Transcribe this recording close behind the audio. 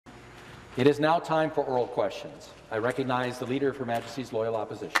It is now time for oral questions. I recognize the Leader of Her Majesty's Loyal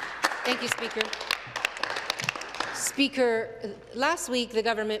Opposition. Thank you, Speaker. Speaker, last week the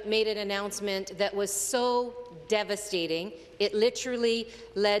government made an announcement that was so devastating, it literally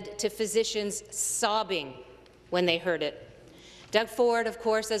led to physicians sobbing when they heard it. Doug Ford, of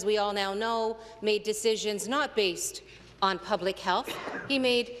course, as we all now know, made decisions not based on public health. He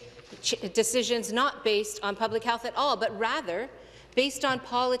made decisions not based on public health at all, but rather based on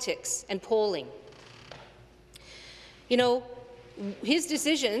politics and polling. You know, his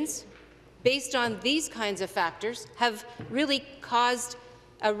decisions based on these kinds of factors have really caused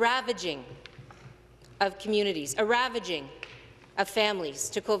a ravaging of communities, a ravaging of families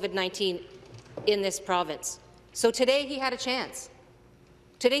to COVID-19 in this province. So today he had a chance.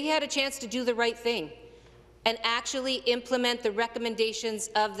 Today he had a chance to do the right thing and actually implement the recommendations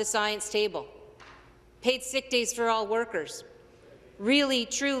of the science table. Paid sick days for all workers, really,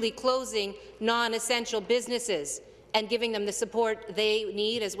 truly closing non-essential businesses and giving them the support they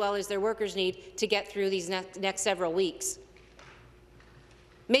need as well as their workers need to get through these next several weeks.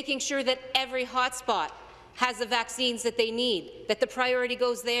 Making sure that every hotspot has the vaccines that they need, that the priority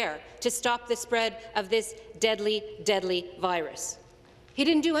goes there to stop the spread of this deadly, deadly virus. He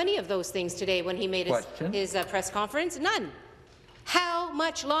didn't do any of those things today when he made his press conference. None. How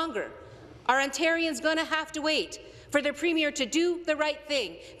much longer are Ontarians going to have to wait for their Premier to do the right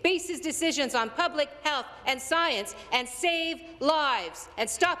thing, base his decisions on public health and science, and save lives and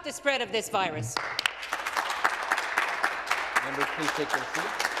stop the spread of this virus? Members, please take their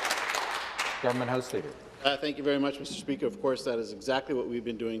seats. Government House Leader. Thank you very much, Mr. Speaker. Of course, that is exactly what we've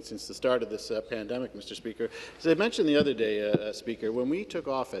been doing since the start of this pandemic, Mr. Speaker. As I mentioned the other day, Speaker, when we took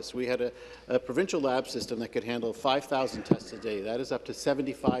office, we had a provincial lab system that could handle 5,000 tests a day. That is up to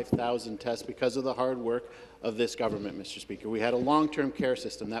 75,000 tests because of the hard work of this government, Mr. Speaker. We had a long-term care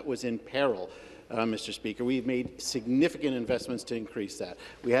system that was in peril. Mr. Speaker, we've made significant investments to increase that.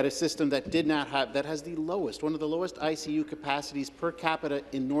 We had a system that has the lowest, one of the lowest ICU capacities per capita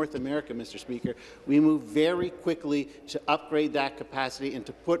in North America, Mr. Speaker. We moved very quickly to upgrade that capacity and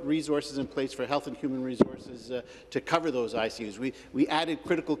to put resources in place for Health and Human Resources to cover those ICUs. We added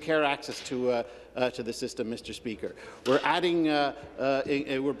critical care access to the system, Mr. Speaker.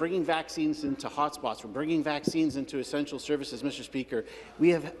 We're bringing vaccines into hotspots. We're bringing vaccines into essential services, Mr. Speaker. We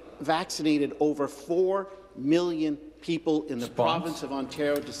have vaccinated over 4 million people in the province of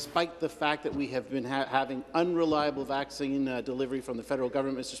Ontario, despite the fact that we have been having unreliable vaccine delivery from the federal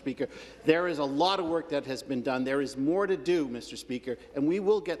government, Mr. Speaker. There is a lot of work that has been done. There is more to do, Mr. Speaker, and we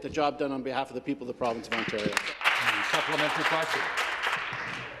will get the job done on behalf of the people of the province of Ontario. Supplementary question.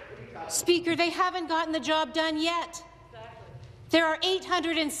 Speaker, they haven't gotten the job done yet. There are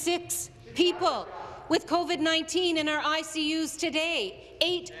 806 people with COVID-19 in our ICUs today.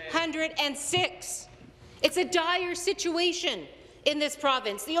 806. It's a dire situation in this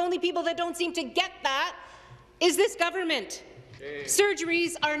province. The only people that don't seem to get that is this government.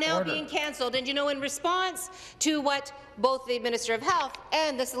 Surgeries are now being cancelled, and you know, in response to what both the Minister of Health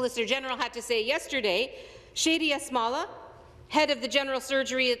and the Solicitor General had to say yesterday, Shady Asmala, head of the general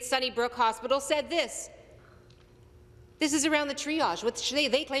surgery at Sunnybrook Hospital, said this. This is around the triage, which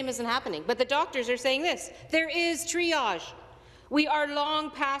they claim isn't happening, but the doctors are saying this. There is triage. We are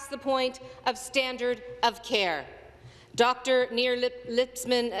long past the point of standard of care. Dr. Nir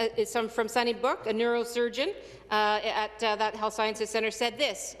Lipsman is from Sunnybrook, a neurosurgeon at that Health Sciences Centre, said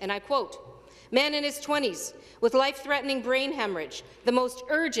this, and I quote, "Man in his 20s with life-threatening brain hemorrhage, the most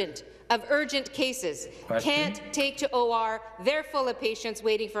urgent of urgent cases, can't take to OR. They're full of patients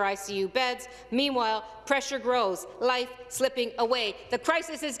waiting for ICU beds. Meanwhile, pressure grows, life slipping away. The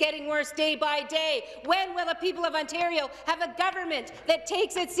crisis is getting worse day by day. When will the people of Ontario have a government that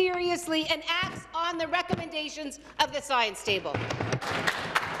takes it seriously and acts on the recommendations of the science table?"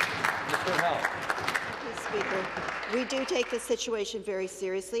 Mr. Hell. Speaker, we do take this situation very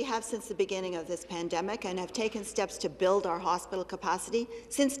seriously, have since the beginning of this pandemic, and have taken steps to build our hospital capacity.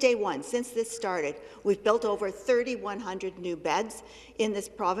 Since day one, since this started, we've built over 3,100 new beds in this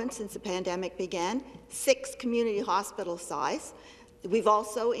province since the pandemic began, 6 community hospital size. We've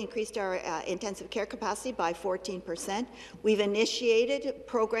also increased our intensive care capacity by 14%. We've initiated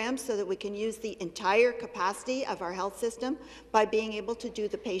programs so that we can use the entire capacity of our health system by being able to do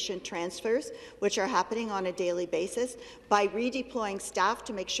the patient transfers, which are happening on a daily basis, by redeploying staff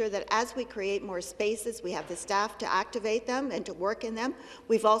to make sure that as we create more spaces, we have the staff to activate them and to work in them.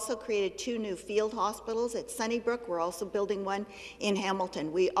 We've also created 2 new field hospitals at Sunnybrook. We're also building one in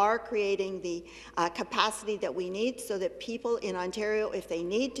Hamilton. We are creating the capacity that we need so that people in Ontario, if they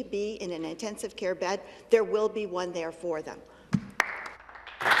need to be in an intensive care bed, there will be one there for them.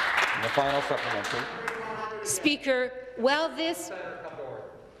 And the final supplementary. Speaker, while this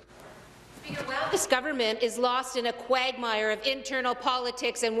government is lost in a quagmire of internal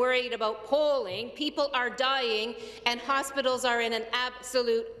politics and worried about polling, people are dying and hospitals are in an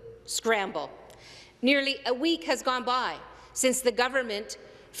absolute scramble. Nearly a week has gone by since the government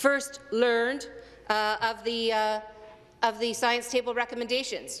first learned of the science table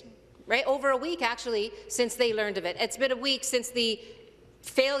recommendations. Right? Over a week, actually, since they learned of it. It's been a week since the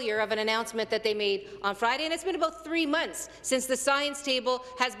failure of an announcement that they made on Friday, and it's been about 3 months since the science table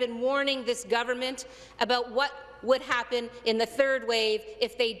has been warning this government about what would happen in the third wave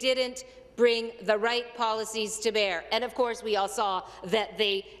if they didn't bring the right policies to bear. And of course, we all saw that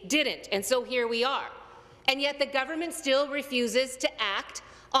they didn't, and so here we are. And yet the government still refuses to act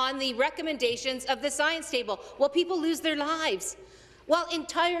on the recommendations of the science table while people lose their lives. While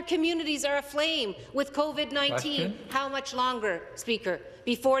entire communities are aflame with COVID-19, how much longer, Speaker,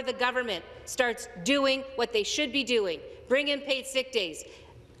 before the government starts doing what they should be doing? Bring in paid sick days,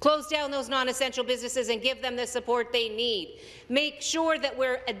 close down those non-essential businesses and give them the support they need. Make sure that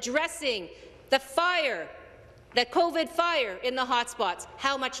we're addressing the fire, the COVID fire in the hotspots.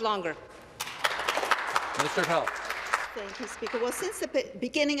 How much longer? Minister of Health. Thank you, Speaker. Well, since the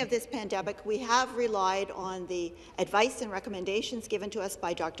beginning of this pandemic, we have relied on the advice and recommendations given to us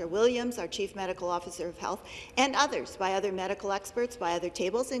by Dr. Williams, our Chief Medical Officer of Health, and others, by other medical experts, by other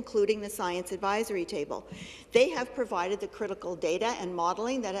tables, including the Science Advisory Table. They have provided the critical data and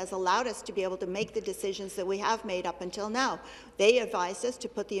modelling that has allowed us to be able to make the decisions that we have made up until now. They advised us to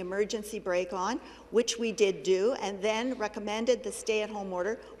put the emergency brake on, which we did do, and then recommended the stay-at-home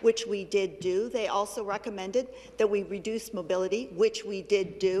order, which we did do. They also recommended that we reduce mobility, which we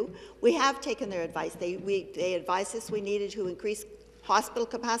did do. We have taken their advice. They advised us we needed to increase hospital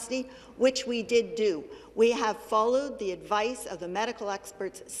capacity, which we did do. We have followed the advice of the medical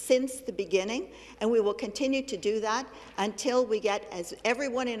experts since the beginning, and we will continue to do that until we get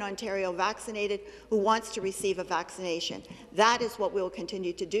everyone in Ontario vaccinated who wants to receive a vaccination. That is what we will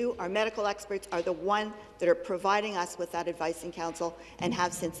continue to do. Our medical experts are the ones that are providing us with that advice and counsel and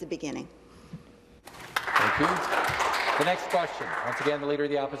have since the beginning. Thank you. The next question, once again, the Leader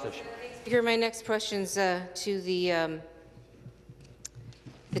of the Opposition. Speaker, my next question is to the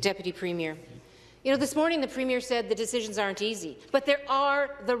Deputy Premier. You know, this morning the Premier said the decisions aren't easy, but there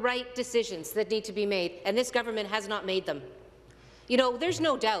are the right decisions that need to be made, and this government has not made them. You know, there's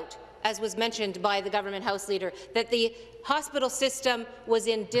no doubt, as was mentioned by the government House Leader, that the hospital system was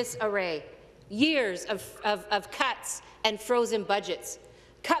in disarray. Years of cuts and frozen budgets.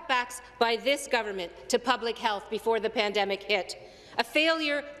 Cutbacks by this government to public health before the pandemic hit. A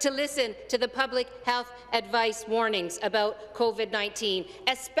failure to listen to the public health advice warnings about COVID-19,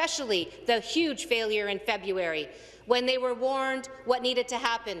 especially the huge failure in February, when they were warned what needed to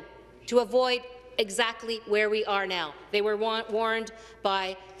happen to avoid exactly where we are now. They were warned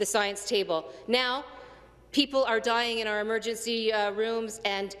by the science table. Now, people are dying in our emergency rooms,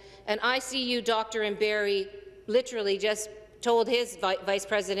 and an ICU doctor in Barrie literally just told his vice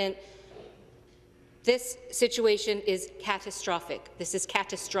president, this situation is catastrophic. This is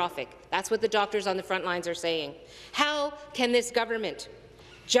catastrophic. That's what the doctors on the front lines are saying. How can this government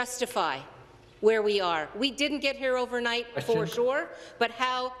justify where we are? We didn't get here overnight for sure, but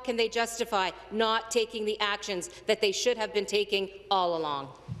how can they justify not taking the actions that they should have been taking all along?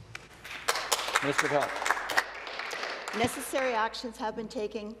 Minister of Health. Necessary actions have been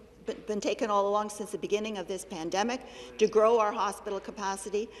taken all along since the beginning of this pandemic to grow our hospital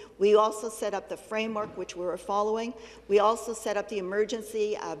capacity. We also set up the framework which we were following. We also set up the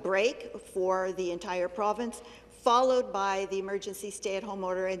emergency brake for the entire province, followed by the emergency stay-at-home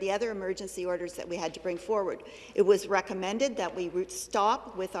order and the other emergency orders that we had to bring forward. It was recommended that we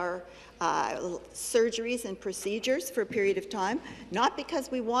stop with our surgeries and procedures for a period of time, not because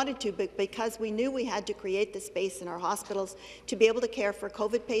we wanted to, but because we knew we had to create the space in our hospitals to be able to care for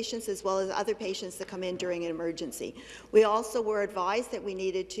COVID patients as well as other patients that come in during an emergency. We also were advised that we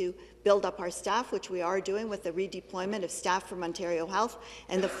needed to build up our staff, which we are doing with the redeployment of staff from Ontario Health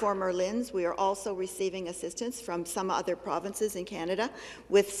and the former LHINs. We are also receiving assistance from some other provinces in Canada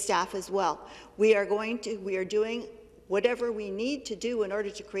with staff as well. We are doing whatever we need to do in order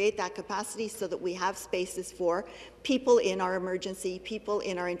to create that capacity so that we have spaces for people in our emergency, people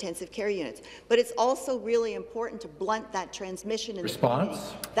in our intensive care units. But it's also really important to blunt that transmission in the community.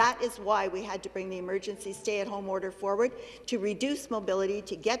 That is why we had to bring the emergency stay-at-home order forward, to reduce mobility,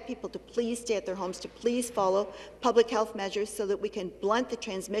 to get people to please stay at their homes, to please follow public health measures so that we can blunt the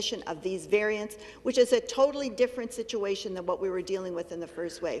transmission of these variants, which is a totally different situation than what we were dealing with in the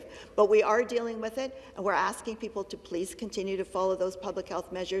first wave. But we are dealing with it, and we're asking people to please please continue to follow those public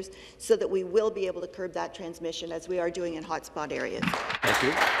health measures so that we will be able to curb that transmission as we are doing in hotspot areas. Thank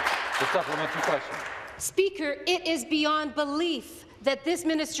you. The supplementary question. Speaker, it is beyond belief that this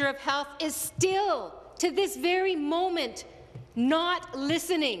Minister of Health is still, to this very moment, not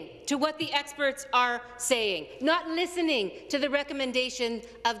listening to what the experts are saying, not listening to the recommendation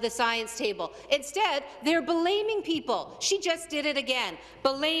of the science table. Instead, they're blaming people. She just did it again,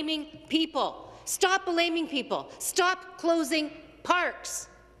 blaming people. Stop blaming people. Stop closing parks.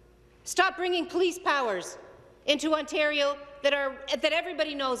 Stop bringing police powers into Ontario that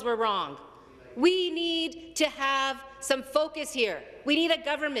everybody knows were wrong. We need to have some focus here. We need a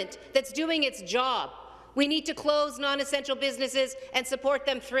government that's doing its job. We need to close non-essential businesses and support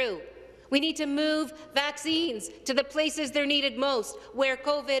them through. We need to move vaccines to the places they're needed most, where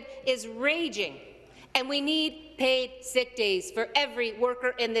COVID is raging. And we need paid sick days for every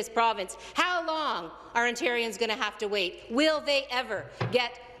worker in this province. How long are Ontarians going to have to wait? Will they ever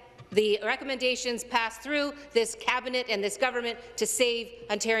get the recommendations passed through this cabinet and this government to save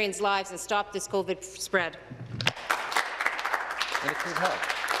Ontarians' lives and stop this COVID spread? Minister of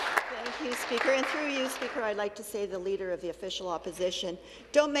Health. Thank you, Speaker. And through you, Speaker, I'd like to say to the Leader of the Official Opposition,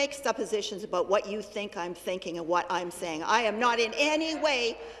 don't make suppositions about what you think I'm thinking and what I'm saying. I am not in any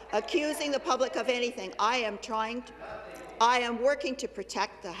way accusing the public of anything. I am working to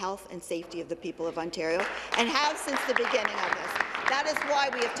protect the health and safety of the people of Ontario and have since the beginning of this. That is why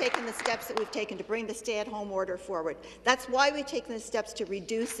we have taken the steps that we've taken to bring the stay-at-home order forward. That's why we've taken the steps to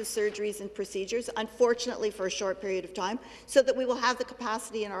reduce the surgeries and procedures, unfortunately for a short period of time, so that we will have the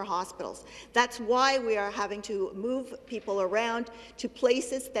capacity in our hospitals. That's why we are having to move people around to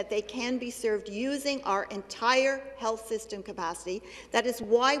places that they can be served using our entire health system capacity. That is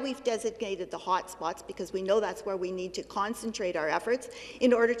why we've designated the hotspots, because we know that's where we need to concentrate our efforts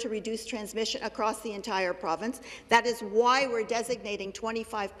in order to reduce transmission across the entire province. That is why we're designating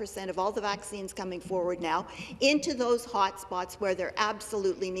 25% of all the vaccines coming forward now into those hotspots where they're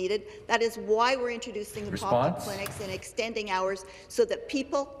absolutely needed. That is why we're introducing the pop-up clinics and extending hours so that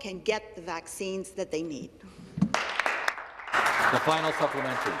people can get the vaccines that they need. The final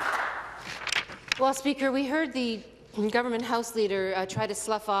supplementary. Well, Speaker, we heard the Government House Leader try to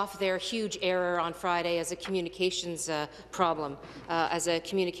slough off their huge error on Friday as a communications problem, as a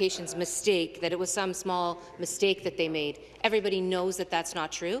communications mistake, that it was some small mistake that they made. Everybody knows that that's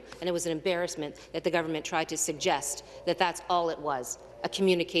not true, and it was an embarrassment that the government tried to suggest that that's all it was, a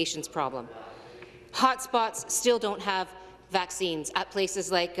communications problem. Hotspots still don't have vaccines at places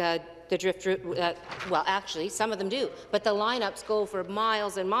like the Driftwood. Well, actually, some of them do, but the lineups go for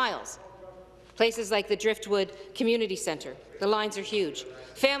miles and miles. Places like the Driftwood Community Centre, the lines are huge.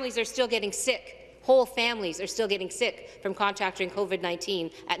 Families are still getting sick. Whole families are still getting sick from contracting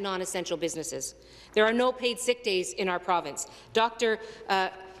COVID-19 at non-essential businesses. There are no paid sick days in our province. Dr.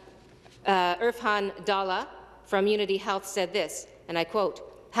 Irfan Dalla from Unity Health said this, and I quote,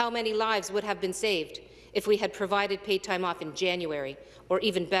 "How many lives would have been saved if we had provided paid time off in January, or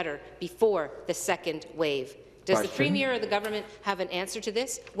even better, before the second wave?" Does the Premier or the government have an answer to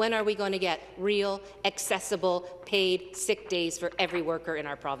this? When are we going to get real, accessible, paid sick days for every worker in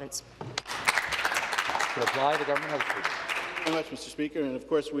our province? To reply, the Government House Leader. Thank you very much, Mr. Speaker. And of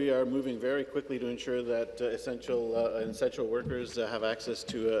course, we are moving very quickly to ensure that essential workers have access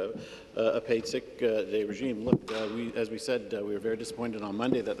to a paid sick day regime. Look, as we said, we were very disappointed on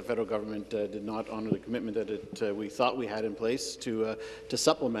Monday that the federal government did not honour the commitment that we thought we had in place to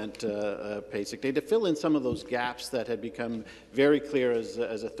supplement paid sick day, to fill in some of those gaps that had become very clear as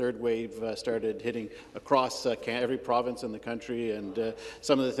a third wave started hitting across every province in the country, and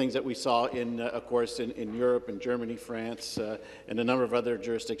some of the things that we saw of course, in Europe and Germany, France, and a number of other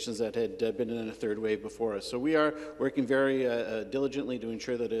jurisdictions that had been in a third wave before us. So we are working very diligently to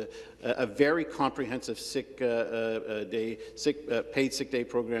ensure that a very comprehensive paid sick day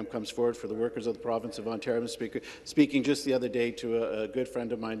program comes forward for the workers of the province of Ontario. Mr. Speaker, speaking just the other day to a good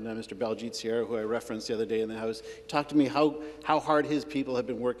friend of mine, Mr. Baljeet Sierra, who I referenced the other day in the House, he talked to me how hard his people have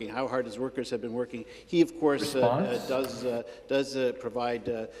been working, how hard his workers have been working. He, of course, does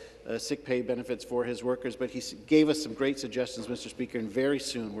provide sick pay benefits for his workers, but he gave us some great suggestions, Mr. Speaker, and very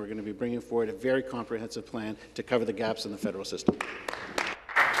soon we're going to be bringing forward a very comprehensive plan to cover the gaps in the federal system.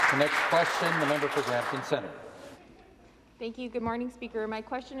 The next question, the member for Brampton Centre. Thank you. Good morning, Speaker. My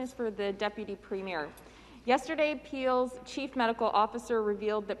question is for the Deputy Premier. Yesterday, Peel's Chief Medical Officer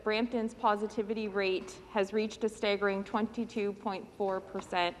revealed that Brampton's positivity rate has reached a staggering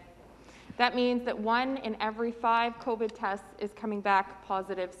 22.4%. That means that 1 in every 5 COVID tests is coming back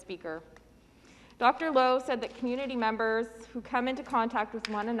positive, Speaker. Dr. Lowe said that community members who come into contact with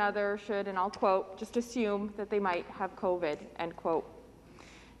one another should, and I'll quote, just assume that they might have COVID, end quote.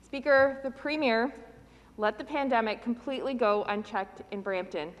 Speaker, the Premier let the pandemic completely go unchecked in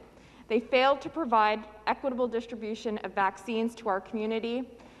Brampton. They failed to provide equitable distribution of vaccines to our community.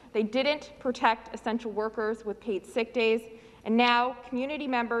 They didn't protect essential workers with paid sick days, and now community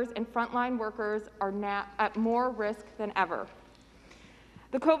members and frontline workers are now at more risk than ever.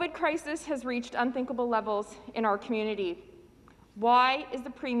 The COVID crisis has reached unthinkable levels in our community. Why is the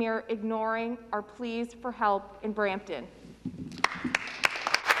Premier ignoring our pleas for help in Brampton?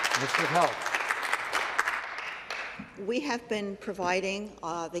 Minister of Health. We have been providing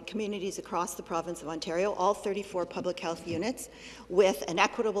the communities across the province of Ontario, all 34 public health units, with an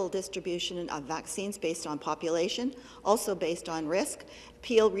equitable distribution of vaccines based on population, also based on risk.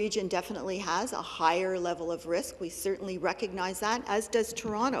 Peel region definitely has a higher level of risk. We certainly recognize that, as does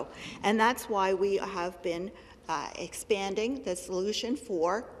Toronto. And that's why we have been expanding the solution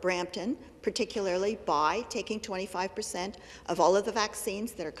for Brampton, particularly by taking 25% of all of the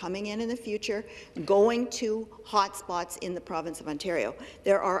vaccines that are coming in the future, going to hotspots in the province of Ontario.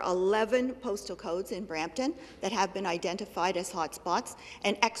 There are 11 postal codes in Brampton that have been identified as hotspots,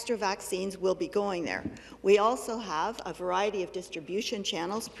 and extra vaccines will be going there. We also have a variety of distribution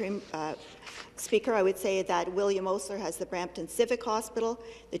channels. Speaker, I would say that William Osler has the Brampton Civic Hospital,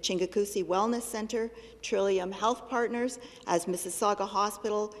 the Chinguacousy Wellness Centre, Trillium Health Partners, as Mississauga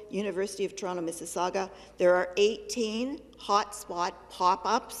Hospital, University of Toronto, Mississauga. There are 18 hotspot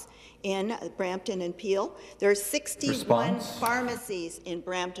pop-ups in Brampton and Peel. There are 61 pharmacies in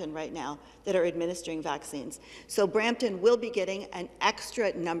Brampton right now that are administering vaccines. So Brampton will be getting an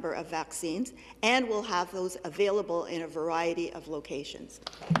extra number of vaccines, and will have those available in a variety of locations.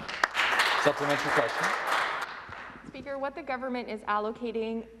 Supplementary question. Speaker, what the government is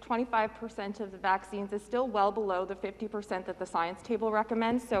allocating, 25% of the vaccines, is still well below the 50% that the science table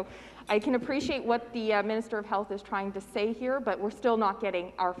recommends. So I can appreciate what the Minister of Health is trying to say here, but we're still not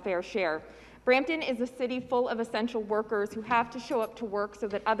getting our fair share. Brampton is a city full of essential workers who have to show up to work so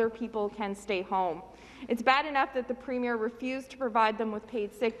that other people can stay home. It's bad enough that the Premier refused to provide them with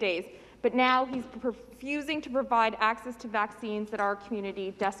paid sick days, but now he's refusing to provide access to vaccines that our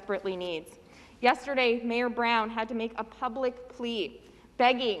community desperately needs. Yesterday, Mayor Brown had to make a public plea,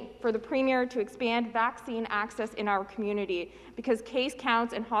 begging for the Premier to expand vaccine access in our community because case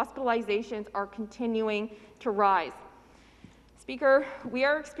counts and hospitalizations are continuing to rise. Speaker, we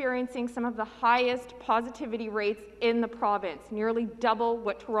are experiencing some of the highest positivity rates in the province, nearly double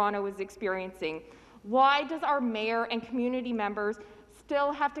what Toronto is experiencing. Why does our mayor and community members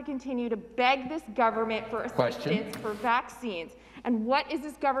still have to continue to beg this government for assistance for vaccines? And what is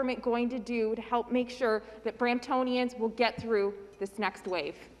this government going to do to help make sure that Bramptonians will get through this next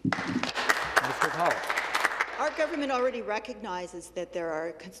wave? Minister of Health. Our government already recognizes that there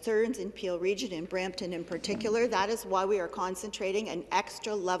are concerns in Peel region, in Brampton in particular. That is why we are concentrating an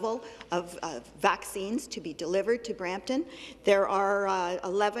extra level of vaccines to be delivered to Brampton. There are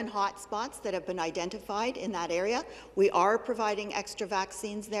 11 hotspots that have been identified in that area. We are providing extra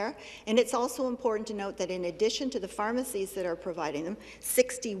vaccines there. And it's also important to note that in addition to the pharmacies that are providing them,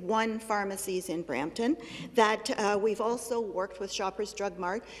 61 pharmacies in Brampton, that we've also worked with Shoppers Drug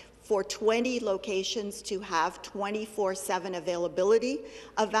Mart for 20 locations to have 24/7 availability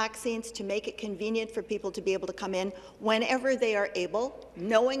of vaccines, to make it convenient for people to be able to come in whenever they are able,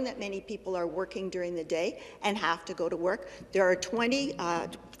 knowing that many people are working during the day and have to go to work. There are 20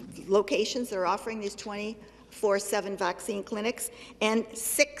 locations that are offering these 24/7 vaccine clinics, and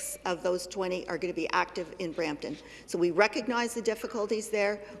 6 of those 20 are going to be active in Brampton. So we recognize the difficulties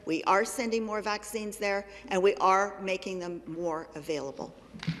there. We are sending more vaccines there, and we are making them more available.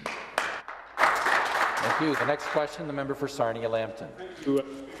 Thank you. The next question, the member for Sarnia-Lambton. To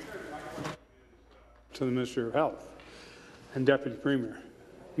the Minister of Health and Deputy Premier.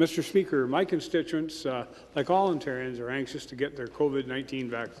 Mr. Speaker, my constituents, like all Ontarians, are anxious to get their COVID-19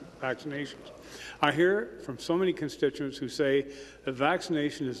 vaccinations. I hear from so many constituents who say that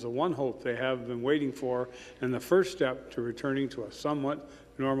vaccination is the one hope they have been waiting for and the first step to returning to a somewhat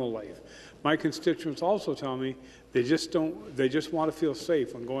normal life. My constituents also tell me they just want to feel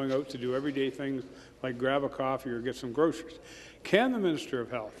safe when going out to do everyday things like grab a coffee or get some groceries. Can the Minister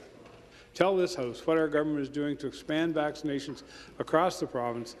of Health tell this House what our government is doing to expand vaccinations across the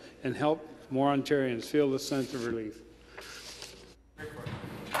province and help more Ontarians feel this sense of relief?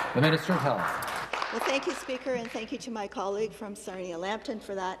 The Minister of Health. Well, thank you, Speaker, and thank you to my colleague from Sarnia-Lambton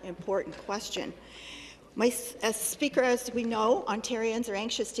for that important question. Speaker, as we know, Ontarians are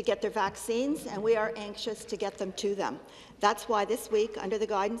anxious to get their vaccines, and we are anxious to get them to them. That's why this week, under the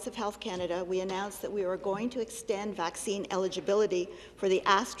guidance of Health Canada, we announced that we are going to extend vaccine eligibility for the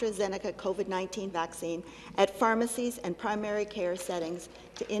AstraZeneca COVID-19 vaccine at pharmacies and primary care settings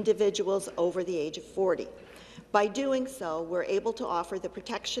to individuals over the age of 40. By doing so, we're able to offer the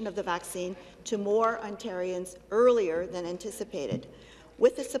protection of the vaccine to more Ontarians earlier than anticipated.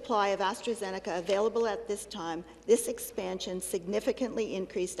 With the supply of AstraZeneca available at this time, this expansion significantly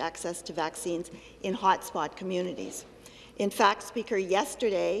increased access to vaccines in hotspot communities. In fact, Speaker,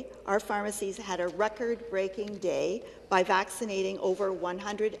 yesterday our pharmacies had a record-breaking day by vaccinating over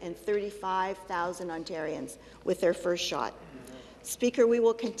 135,000 Ontarians with their first shot. Speaker, we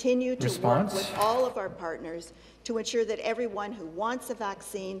will continue to work with all of our partners to ensure that everyone who wants a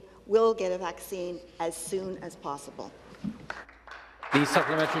vaccine will get a vaccine as soon as possible. The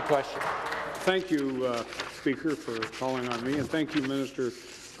supplementary question. Thank you, Speaker, for calling on me, and thank you, Minister,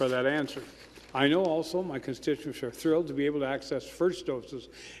 for that answer. I know also my constituents are thrilled to be able to access first doses,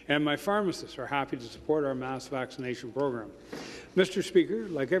 and my pharmacists are happy to support our mass vaccination program. Mr. Speaker,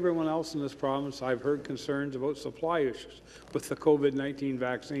 like everyone else in this province, I've heard concerns about supply issues with the COVID-19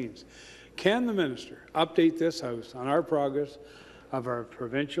 vaccines. Can the minister update this House on our progress of our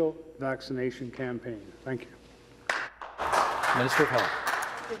provincial vaccination campaign? Thank you. Minister of Health.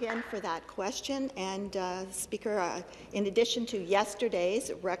 Again for that question. And Speaker, in addition to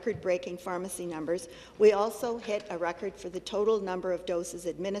yesterday's record-breaking pharmacy numbers, we also hit a record for the total number of doses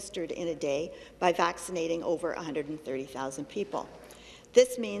administered in a day by vaccinating over 130,000 people.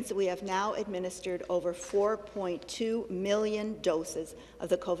 This means that we have now administered over 4.2 million doses of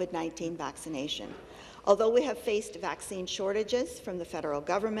the COVID-19 vaccination. Although we have faced vaccine shortages from the federal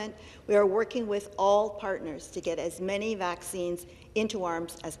government, we are working with all partners to get as many vaccines into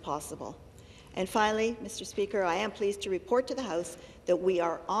arms as possible. And finally, Mr. Speaker, I am pleased to report to the House that we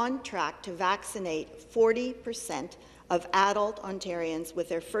are on track to vaccinate 40% of adult Ontarians with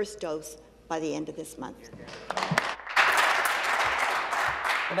their first dose by the end of this month.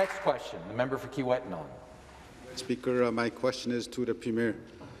 The next question, the member for Kiiwetinoong. Speaker, my question is to the Premier.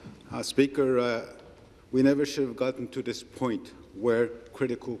 Speaker, we never should have gotten to this point where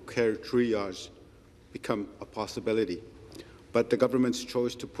critical care triage become a possibility. But the government's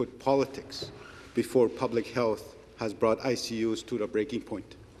choice to put politics before public health has brought ICUs to the breaking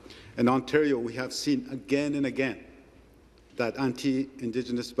point. In Ontario, we have seen again and again that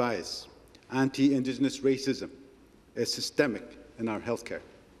anti-Indigenous bias, anti-Indigenous racism is systemic in our healthcare.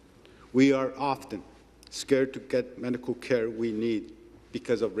 We are often scared to get medical care we need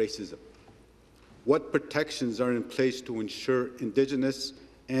because of racism. What protections are in place to ensure Indigenous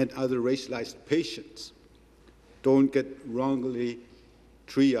and other racialized patients don't get wrongly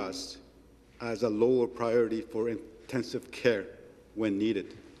triaged as a lower priority for intensive care when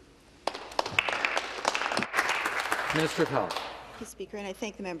needed? Minister of Health. Thank you, Speaker, and I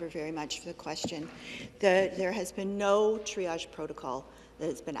thank the member very much for the question. There has been no triage protocol that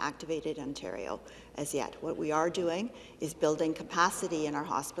has been activated in Ontario as yet. What we are doing is building capacity in our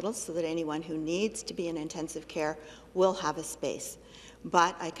hospitals so that anyone who needs to be in intensive care will have a space.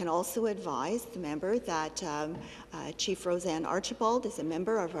 But I can also advise the member that Chief Roseanne Archibald is a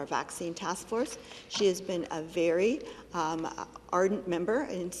member of our vaccine task force. She has been a very ardent member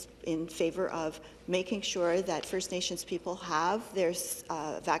in favour of making sure that First Nations people have their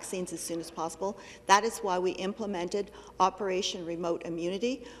vaccines as soon as possible. That is why we implemented Operation Remote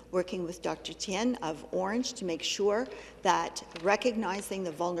Immunity, working with Dr. Tien of Orange to make sure that recognizing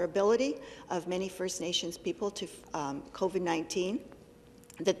the vulnerability of many First Nations people to COVID-19,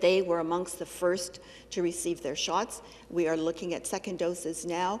 that they were amongst the first to receive their shots. We are looking at second doses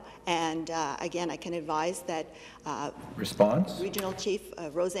now, and again, I can advise that Regional Chief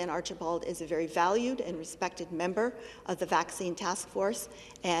Roseanne Archibald is a very valued and respected member of the Vaccine Task Force,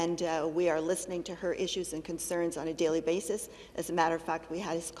 and we are listening to her issues and concerns on a daily basis. As a matter of fact, we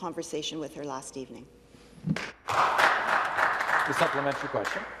had a conversation with her last evening. The supplementary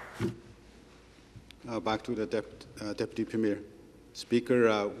question. Back to the Deputy Premier.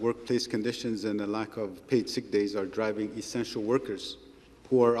 Speaker, workplace conditions and the lack of paid sick days are driving essential workers,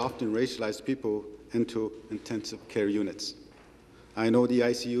 who are often racialized people, into intensive care units. I know the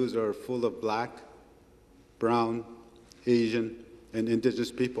ICUs are full of Black, Brown, Asian, and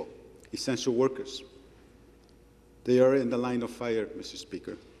Indigenous people, essential workers. They are in the line of fire, Mr.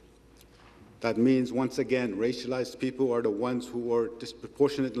 Speaker. That means, once again, racialized people are the ones who are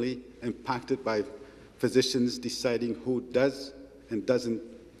disproportionately impacted by physicians deciding who does and doesn't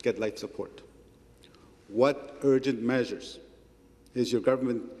get life support. What urgent measures is your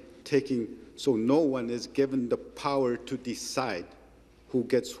government taking so no one is given the power to decide who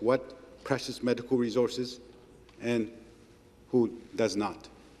gets what precious medical resources and who does not.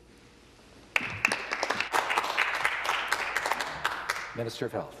 Minister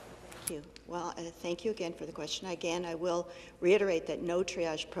of Health. Thank you. Well, thank you again for the question. Again, I will reiterate that no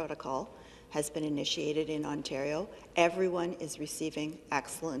triage protocol has been initiated in Ontario. Everyone is receiving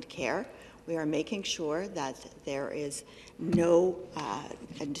excellent care. We are making sure that there is no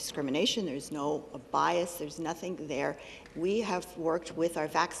discrimination, there's no bias, there's nothing there. We have worked with our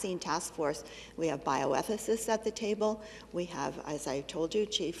vaccine task force. We have bioethicists at the table. We have, as I told you,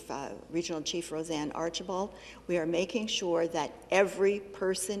 Regional Chief Roseanne Archibald. We are making sure that every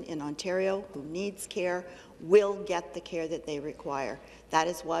person in Ontario who needs care will get the care that they require. That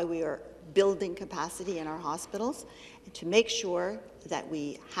is why we are building capacity in our hospitals. And to make sure that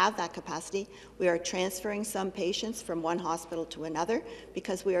we have that capacity, we are transferring some patients from one hospital to another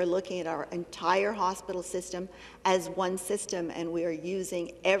because we are looking at our entire hospital system as one system, and we are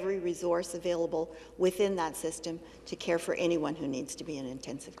using every resource available within that system to care for anyone who needs to be in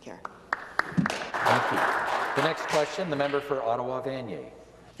intensive care. Thank you. The next question, the member for Ottawa-Vanier.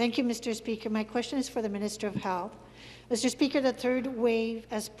 Thank you, Mr. Speaker. My question is for the Minister of Health. Mr. Speaker, the third wave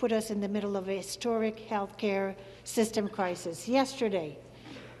has put us in the middle of a historic healthcare system crisis. Yesterday,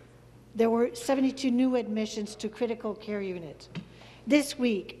 there were 72 new admissions to critical care units. This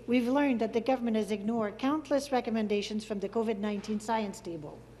week, we've learned that the government has ignored countless recommendations from the COVID-19 science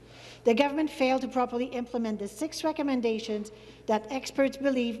table. The government failed to properly implement the 6 recommendations that experts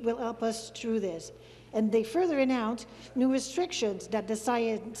believe will help us through this. And they further announced new restrictions that the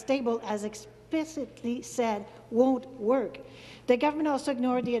science table has explicitly said won't work. The government also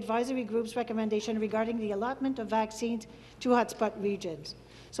ignored the advisory group's recommendation regarding the allotment of vaccines to hotspot regions.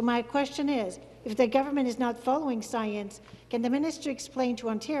 So my question is, if the government is not following science, can the minister explain to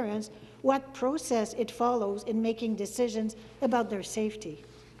Ontarians what process it follows in making decisions about their safety?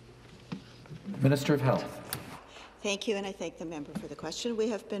 Minister of Health. Thank you, and I thank the member for the question. We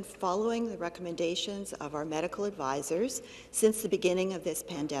have been following the recommendations of our medical advisors since the beginning of this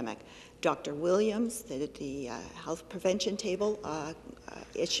pandemic. Dr. Williams, the health prevention table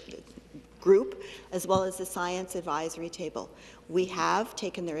group, as well as the science advisory table. We have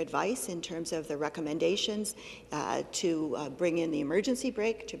taken their advice in terms of the recommendations to bring in the emergency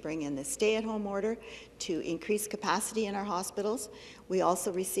brake, to bring in the stay-at-home order, to increase capacity in our hospitals. We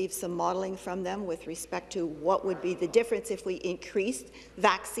also received some modelling from them with respect to what would be the difference if we increased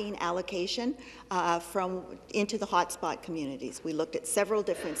vaccine allocation into the hotspot communities. We looked at several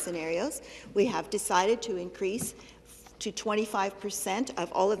different scenarios. We have decided to increase to 25%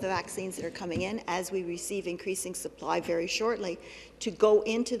 of all of the vaccines that are coming in as we receive increasing supply very shortly to go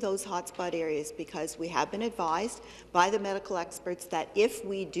into those hotspot areas, because we have been advised by the medical experts that if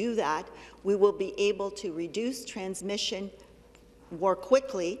we do that, we will be able to reduce transmission more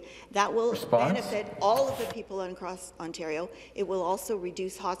quickly. That will benefit all of the people across Ontario. It will also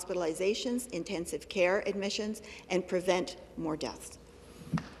reduce hospitalizations, intensive care admissions, and prevent more deaths.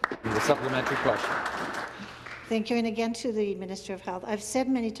 The supplementary question. Thank you, and again to the Minister of Health. I've said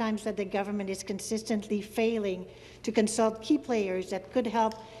many times that the government is consistently failing to consult key players that could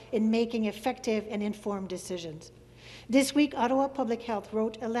help in making effective and informed decisions. This week, Ottawa Public Health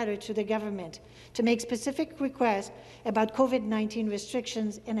wrote a letter to the government to make specific requests about COVID-19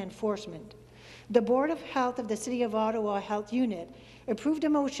 restrictions and enforcement. The Board of Health of the City of Ottawa Health Unit approved a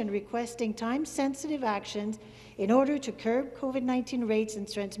motion requesting time-sensitive actions in order to curb COVID-19 rates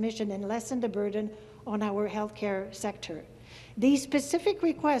and transmission and lessen the burden on our healthcare sector. These specific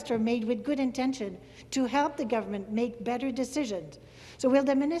requests are made with good intention to help the government make better decisions. So will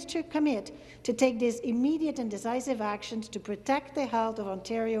the minister commit to take these immediate and decisive actions to protect the health of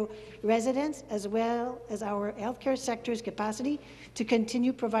Ontario residents as well as our healthcare sector's capacity to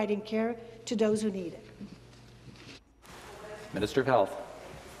continue providing care to those who need it? Minister of Health.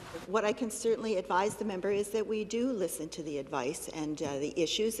 What I can certainly advise the member is that we do listen to the advice and the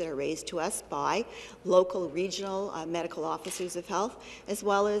issues that are raised to us by local, regional medical officers of health, as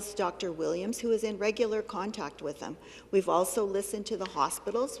well as Dr. Williams, who is in regular contact with them. We've also listened to the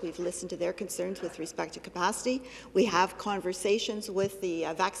hospitals. We've listened to their concerns with respect to capacity. We have conversations with the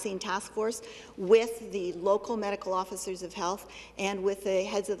vaccine task force, with the local medical officers of health, and with the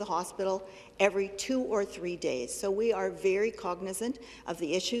heads of the hospital every 2 or 3 days. So we are very cognizant of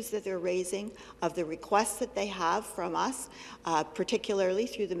the issues issues that they're raising, of the requests that they have from us, particularly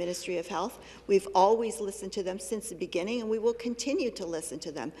through the Ministry of Health. We've always listened to them since the beginning, and we will continue to listen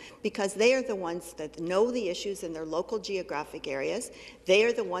to them because they are the ones that know the issues in their local geographic areas. They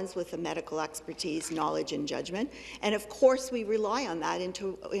are the ones with the medical expertise, knowledge, and judgment. And of course, we rely on that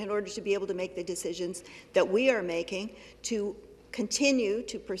in order to be able to make the decisions that we are making to continue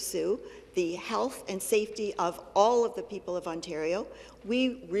to pursue the health and safety of all of the people of Ontario.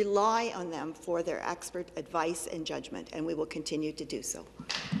 We rely on them for their expert advice and judgment, and we will continue to do so.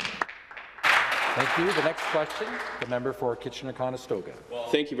 Thank you. The next question, the member for Kitchener-Conestoga.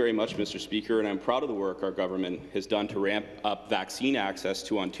 Thank you very much, Mr. Speaker, and I'm proud of the work our government has done to ramp up vaccine access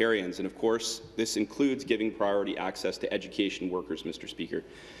to Ontarians, and of course, this includes giving priority access to education workers, Mr. Speaker.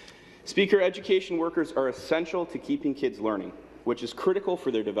 Speaker, education workers are essential to keeping kids learning, which is critical for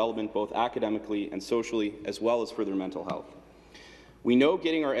their development both academically and socially, as well as for their mental health. We know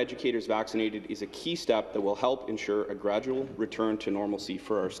getting our educators vaccinated is a key step that will help ensure a gradual return to normalcy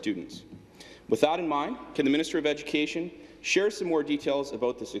for our students. With that in mind, can the Minister of Education share some more details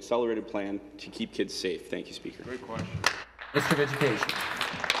about this accelerated plan to keep kids safe? Thank you, Speaker. Great question. Minister of Education.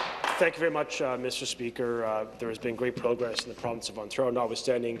 Thank you very much, Mr. Speaker. There has been great progress in the province of Ontario,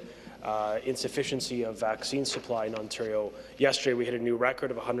 notwithstanding insufficiency of vaccine supply in Ontario. Yesterday, we hit a new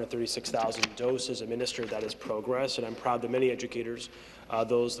record of 136,000 doses administered. That is progress, and I'm proud that many educators,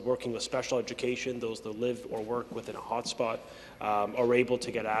 those working with special education, those that live or work within a hotspot, are able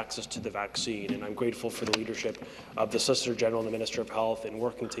to get access to the vaccine. And I'm grateful for the leadership of the Solicitor General and the Minister of Health in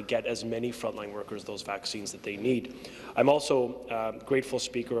working to get as many frontline workers those vaccines that they need. I'm also grateful,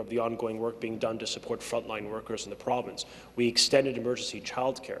 Speaker, of the ongoing work being done to support frontline workers in the province. We extended emergency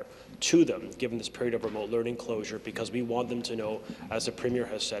childcare to them, given this period of remote learning closure, because we want them to know, as the Premier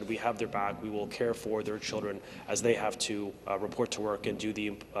has said, we have their back. We will care for their children as they have to report to work and do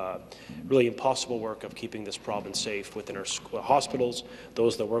the really impossible work of keeping this province safe within our hospitals,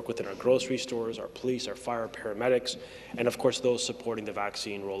 those that work within our grocery stores, our police, our fire, paramedics, and of course those supporting the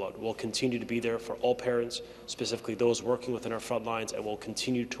vaccine rollout. We'll continue to be there for all parents, specifically those working within our front lines, and we'll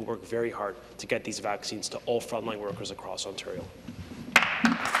continue to work very hard to get these vaccines to all frontline workers across Ontario.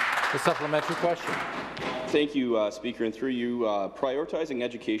 The supplementary question. Thank you, Speaker. And through you, prioritizing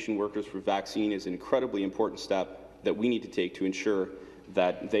education workers for vaccine is an incredibly important step that we need to take to ensure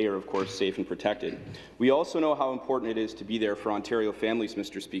that they are, of course, safe and protected. We also know how important it is to be there for Ontario families,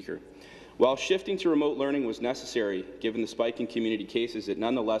 Mr. Speaker. While shifting to remote learning was necessary, given the spike in community cases, it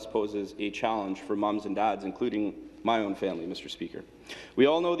nonetheless poses a challenge for mums and dads, including my own family, Mr. Speaker. We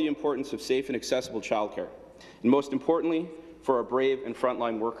all know the importance of safe and accessible childcare, and most importantly, for our brave and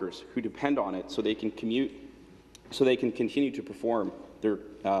frontline workers who depend on it so they can continue to perform their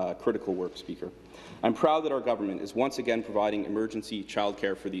critical work, Speaker. I'm proud that our government is once again providing emergency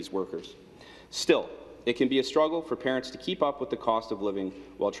childcare for these workers. Still, it can be a struggle for parents to keep up with the cost of living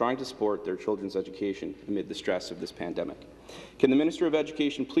while trying to support their children's education amid the stress of this pandemic. Can the Minister of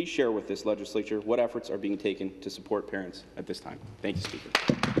Education please share with this legislature what efforts are being taken to support parents at this time? Thank you, Speaker.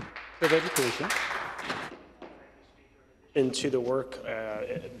 Of Education. Into the work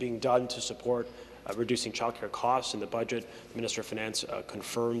being done to support reducing childcare costs in the budget. The Minister of Finance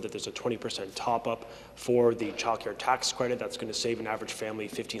confirmed that there's a 20% top-up for the childcare tax credit. That's going to save an average family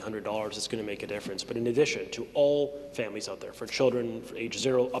 $1,500. It's going to make a difference. But in addition to all families out there, for children from age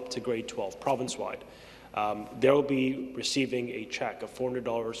 0 up to grade 12, province-wide, they'll be receiving a check of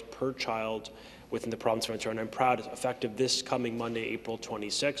 $400 per child within the province of Ontario, and I'm proud it's effective this coming Monday, April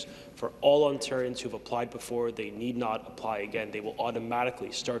 26. For all Ontarians who've applied before, they need not apply again. They will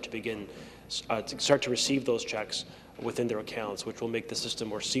automatically start to receive those checks within their accounts, which will make the system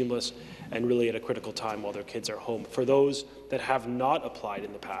more seamless and really at a critical time while their kids are home. For those that have not applied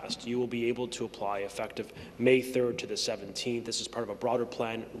in the past, you will be able to apply effective May 3rd to the 17th. This is part of a broader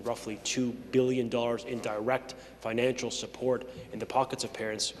plan, roughly $2 billion in direct financial support in the pockets of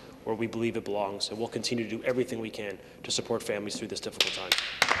parents where we believe it belongs, and we'll continue to do everything we can to support families through this difficult time.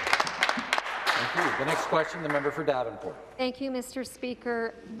 Thank you. The next question, the member for Davenport. Thank you, Mr.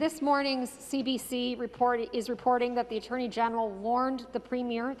 Speaker. This morning's CBC report is reporting that the Attorney General warned the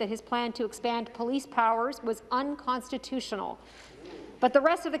Premier that his plan to expand police powers was unconstitutional, but the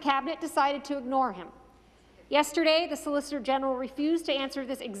rest of the Cabinet decided to ignore him. Yesterday, the Solicitor General refused to answer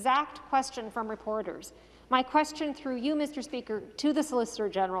this exact question from reporters. My question through you, Mr. Speaker, to the Solicitor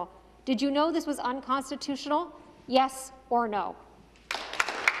General, did you know this was unconstitutional? Yes or no?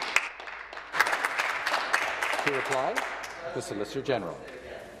 To reply, the Solicitor General.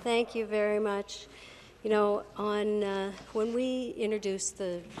 Thank you very much. You know, when we introduced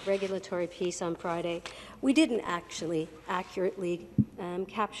the regulatory piece on Friday, we didn't actually accurately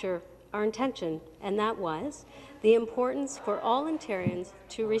capture our intention, and that was the importance for all Ontarians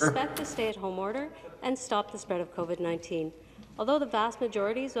to respect the stay-at-home order and stop the spread of COVID-19. Although the vast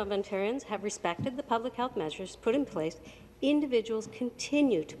majorities of Ontarians have respected the public health measures put in place, individuals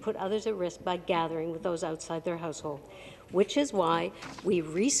continue to put others at risk by gathering with those outside their household, which is why we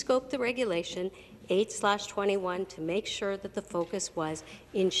rescoped the regulation 8/21 to make sure that the focus was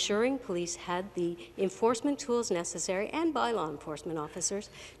ensuring police had the enforcement tools necessary, and by law enforcement officers,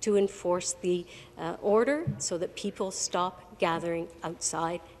 to enforce the order so that people stop gathering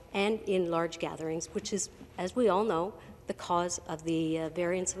outside and in large gatherings, which is, as we all know, the cause of the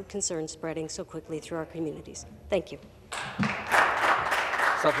variants of concern spreading so quickly through our communities. Thank you.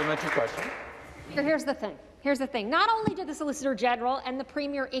 Supplementary question. Here's the thing. Here's the thing. Not only did the Solicitor General and the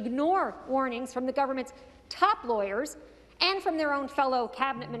Premier ignore warnings from the government's top lawyers and from their own fellow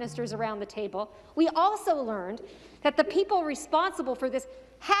cabinet ministers around the table, we also learned that the people responsible for this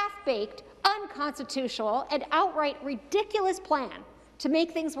half-baked, unconstitutional and outright ridiculous plan to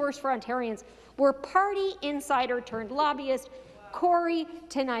make things worse for Ontarians were party insider turned lobbyist Corey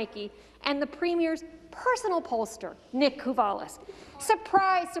Tenaike and the Premier's personal pollster, Nick Kouvalis.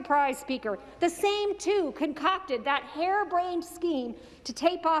 Surprise, surprise, Speaker. The same two concocted that harebrained scheme to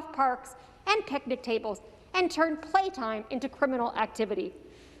tape off parks and picnic tables and turn playtime into criminal activity.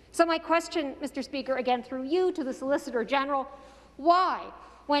 So my question, Mr. Speaker, again through you to the Solicitor General, why,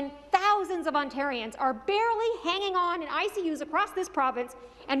 when thousands of Ontarians are barely hanging on in ICUs across this province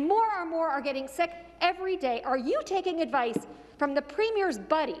and more are getting sick every day, are you taking advice from the Premier's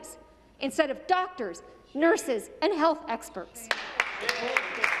buddies instead of doctors, nurses, and health experts?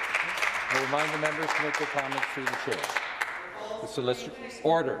 I remind the members to make their comments through the chair.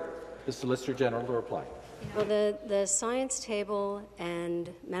 The Solicitor General to reply. Well, the science table and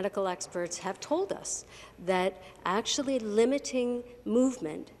medical experts have told us that actually limiting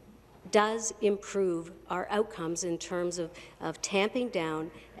movement does improve our outcomes in terms of tamping down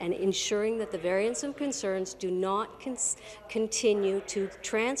and ensuring that the variants of concerns do not continue to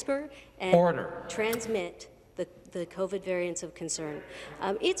transfer and transmit the COVID variants of concern.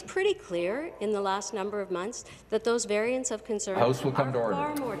 It's pretty clear in the last number of months that those variants of concern are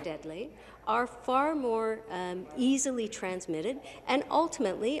far more deadly, are far more easily transmitted, and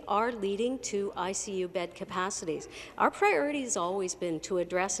ultimately are leading to ICU bed capacities. Our priority has always been to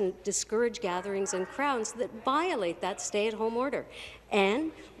address and discourage gatherings and crowds that violate that stay-at-home order.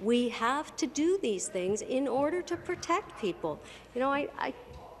 And we have to do these things in order to protect people. You know,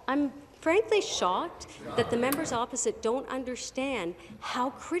 I'm frankly shocked that the members opposite don't understand how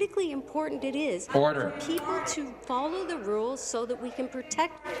critically important it is for people to follow the rules so that we can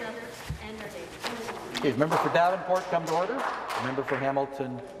protect each other and our neighbours. Okay, member for Davenport, come to order. The member for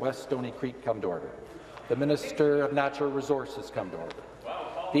Hamilton West Stony Creek, come to order. The Minister of Natural Resources, come to order.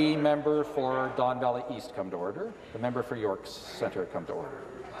 The member for Don Valley East, come to order. The member for York Centre, come to order.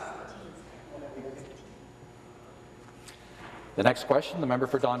 The next question, the member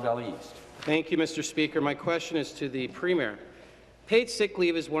for Don Valley East. Thank you, Mr. Speaker. My question is to the Premier. Paid sick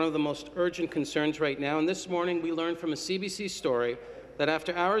leave is one of the most urgent concerns right now, and this morning we learned from a CBC story that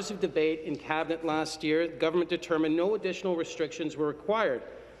after hours of debate in Cabinet last year, the government determined no additional restrictions were required.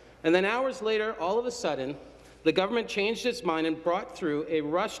 And then hours later, all of a sudden, the government changed its mind and brought through a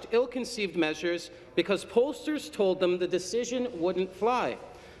rushed, ill-conceived measures because pollsters told them the decision wouldn't fly.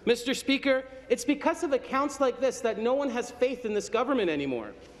 Mr. Speaker, it's because of accounts like this that no one has faith in this government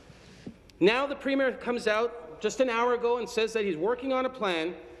anymore. Now the Premier comes out just an hour ago and says that he's working on a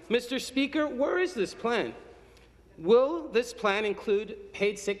plan. Mr. Speaker, where is this plan? Will this plan include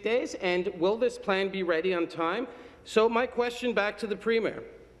paid sick days, and will this plan be ready on time? So my question back to the Premier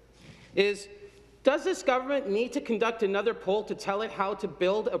is, does this government need to conduct another poll to tell it how to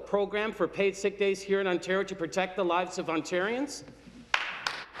build a program for paid sick days here in Ontario to protect the lives of Ontarians?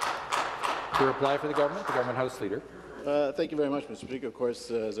 To reply for the Government House Leader. Thank you very much, Mr. Speaker. Of course,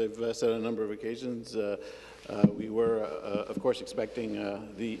 as I've said on a number of occasions, we were, of course, expecting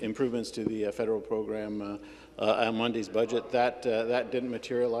the improvements to the federal program on Monday's budget. That didn't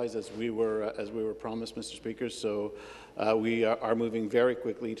materialize as we were promised, Mr. Speaker. So we are moving very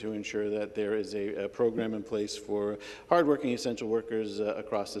quickly to ensure that there is a program in place for hardworking essential workers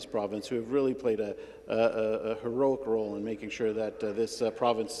across this province who have really played a heroic role in making sure that this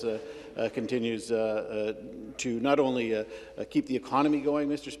province continues to not only keep the economy going,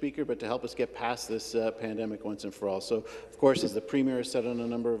 Mr. Speaker, but to help us get past this pandemic once and for all. So, of course, as the Premier has said on a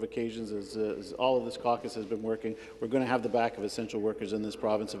number of occasions, as all of this caucus has been working, we're going to have the back of essential workers in this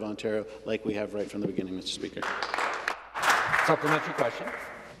province of Ontario like we have right from the beginning, Mr. Speaker. Supplementary question.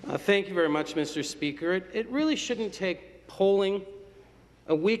 Thank you very much, Mr. Speaker. It really shouldn't take polling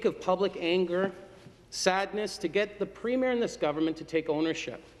a week of public anger, sadness, to get the Premier and this government to take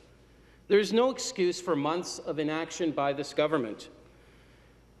ownership. There's no excuse for months of inaction by this government.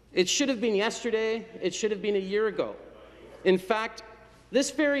 It should have been yesterday. It should have been a year ago. In fact,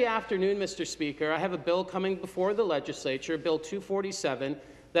 this very afternoon, Mr. Speaker, I have a bill coming before the legislature, Bill 247,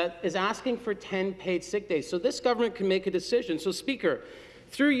 that is asking for 10 paid sick days, so this government can make a decision. So, Speaker,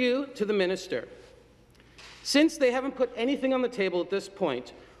 through you to the minister, since they haven't put anything on the table at this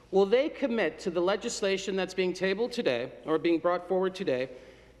point, will they commit to the legislation that's being tabled today, or being brought forward today,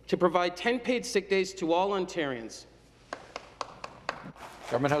 to provide 10 paid sick days to all Ontarians?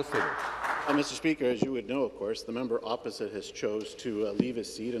 Government House Leader. Mr. Speaker, as you would know, of course, the member opposite has chose to leave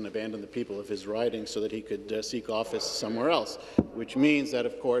his seat and abandon the people of his riding so that he could seek office somewhere else, which means that,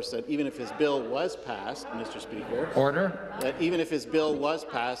 of course, that even if his bill was passed, Mr. Speaker, that even if his bill was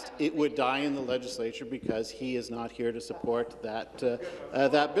passed, it would die in the legislature because he is not here to support that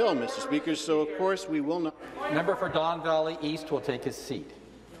that bill, Mr. Speaker. So, of course, we will not. Member for Don Valley East will take his seat.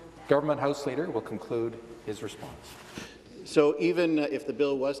 Government House Leader will conclude his response. So even if the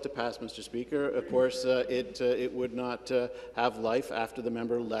bill was to pass, Mr. Speaker, of course, it would not have life after the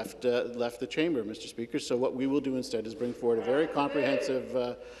member left the chamber, Mr. Speaker. So what we will do instead is bring forward a very comprehensive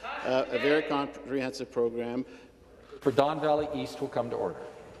program. For Don Valley East will come to order.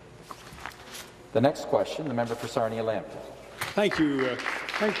 The next question, the member for Sarnia-Lambton. Thank you,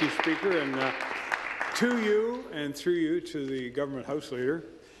 Speaker, and to you and through you to the Government House Leader.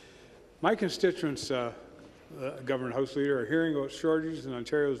 My constituents. Government House Leader, are hearing about shortages in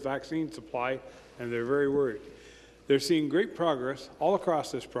Ontario's vaccine supply, and they're very worried. They're seeing great progress all across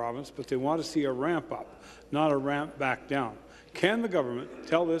this province, but they want to see a ramp up, not a ramp back down. Can the government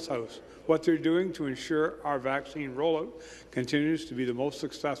tell this House what they're doing to ensure our vaccine rollout continues to be the most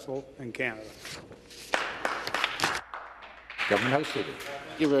successful in Canada? Government House Leader.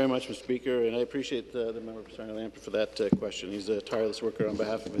 Thank you very much, Mr. Speaker, and I appreciate the member for Sarnia-Lambton for that question. He's a tireless worker on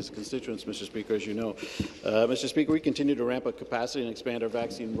behalf of his constituents, Mr. Speaker, as you know. Mr. Speaker, we continue to ramp up capacity and expand our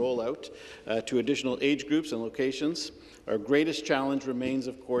vaccine rollout to additional age groups and locations. Our greatest challenge remains,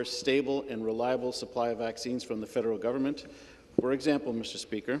 of course, stable and reliable supply of vaccines from the federal government. For example, Mr.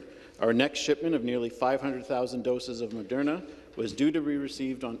 Speaker, our next shipment of nearly 500,000 doses of Moderna was due to be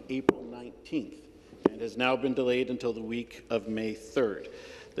received on April 19th. And has now been delayed until the week of May 3rd.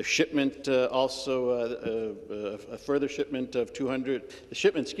 The shipment a further shipment of 200. The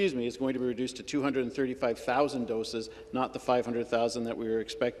shipment, is going to be reduced to 235,000 doses, not the 500,000 that we were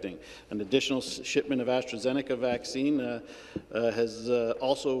expecting. An additional shipment of AstraZeneca vaccine has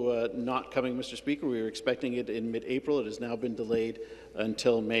also not coming, Mr. Speaker. We were expecting it in mid-April. It has now been delayed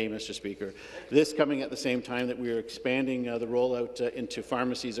until May, Mr. Speaker. This coming at the same time that we are expanding the rollout into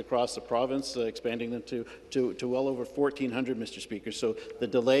pharmacies across the province, expanding them to well over 1,400, Mr. Speaker. So the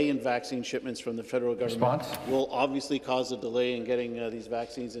delay in vaccine shipments from the federal government will obviously cause a delay in getting these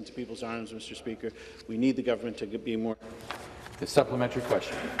vaccines into people's arms, Mr. Speaker. We need the government to be more. The supplementary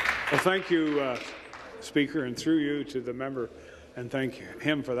question. Well, thank you, Speaker, and through you to the member, and thank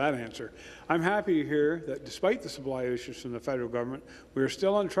him for that answer. I'm happy to hear that despite the supply issues from the federal government, we are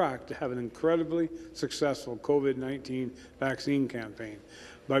still on track to have an incredibly successful COVID-19 vaccine campaign.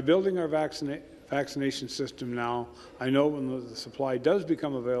 By building our vaccination system now, I know when the supply does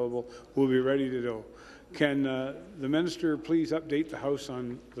become available, we'll be ready to go. Can the minister please update the House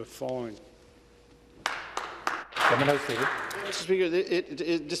on the following? Mr. Speaker,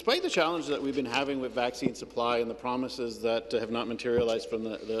 despite the challenge that we've been having with vaccine supply and the promises that have not materialized from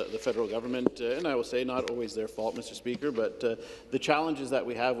the federal government, and I will say not always their fault, Mr. Speaker, but the challenges that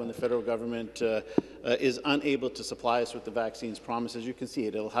we have when the federal government is unable to supply us with the vaccines promised, as you can see,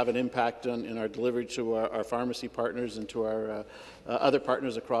 it'll have an impact in our delivery to our pharmacy partners and to our other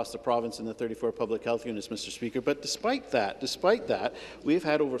partners across the province in the 34 public health units, Mr. Speaker. But despite that, we've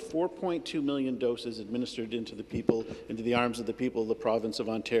had over 4.2 million doses administered into the arms of the people of the province of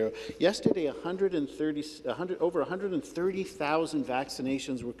Ontario. Yesterday, over 130,000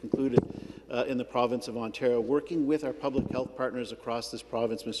 vaccinations were concluded in the province of Ontario, working with our public health partners across this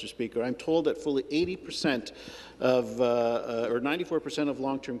province, Mr. Speaker. I'm told that fully 80% or 94% of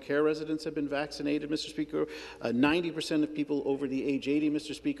long-term care residents have been vaccinated, Mr. Speaker. 90% of people over the age 80,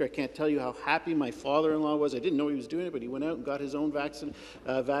 Mr. Speaker. I can't tell you how happy my father-in-law was. I didn't know he was doing it, but he went out and got his own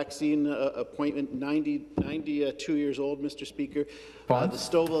vaccine appointment, 92 years old, Mr. Speaker. The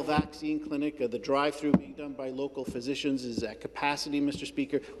Stouffville Vaccine Clinic, the drive-through being done by local physicians is at capacity, Mr.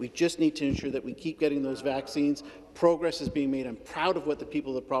 Speaker. We just need to ensure that we keep getting those vaccines. Progress is being made. I'm proud of what the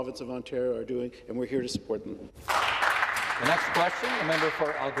people of the province of Ontario are doing, and we're here to support them. The next question, the member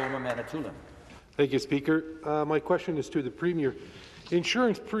for Algoma, Manitoulin. Thank you, Speaker. My question is to the Premier.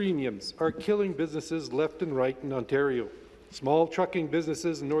 Insurance premiums are killing businesses left and right in Ontario. Small trucking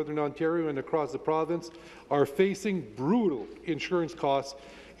businesses in Northern Ontario and across the province are facing brutal insurance costs,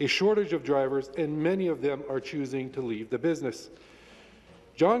 a shortage of drivers, and many of them are choosing to leave the business.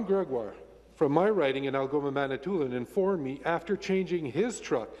 John Gregoire from my riding in Algoma, Manitoulin, informed me after changing his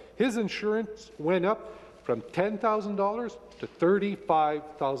truck, his insurance went up from $10,000 to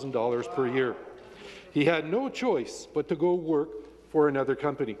 $35,000 per year. He had no choice but to go work for another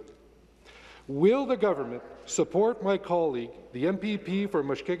company. Will the government support my colleague, the MPP for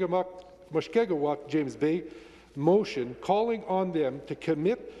Mushkegowuk, James Bay, motion calling on them to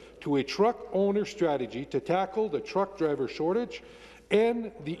commit to a truck owner strategy to tackle the truck driver shortage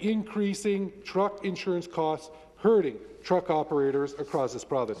and the increasing truck insurance costs hurting truck operators across this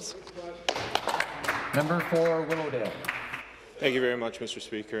province? Member for Willowdale. Thank you very much, Mr.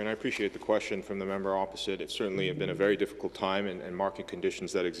 Speaker, and I appreciate the question from the member opposite. It's certainly been a very difficult time, and market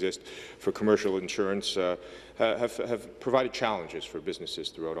conditions that exist for commercial insurance have provided challenges for businesses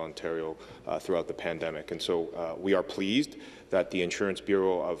throughout Ontario throughout the pandemic. And so we are pleased that the Insurance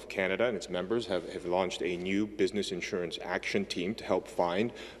Bureau of Canada and its members have launched a new business insurance action team to help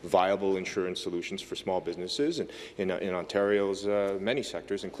find viable insurance solutions for small businesses and in Ontario's many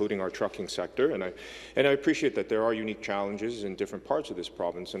sectors, including our trucking sector. And I appreciate that there are unique challenges in different parts of this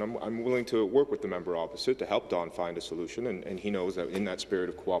province, and I'm willing to work with the member opposite to help Don find a solution, and he knows that in that spirit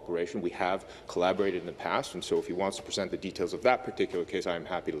of cooperation we have collaborated in the past, and so if he wants to present the details of that particular case, I am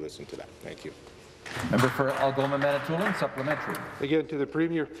happy to listen to that. Thank you. Member for Algoma, Manitoulin, supplementary. Again to the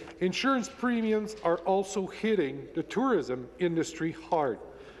Premier. Insurance premiums are also hitting the tourism industry hard.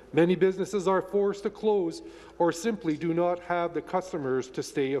 Many businesses are forced to close or simply do not have the customers to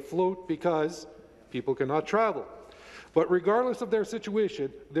stay afloat because people cannot travel. But regardless of their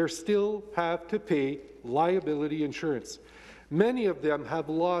situation, they still have to pay liability insurance. Many of them have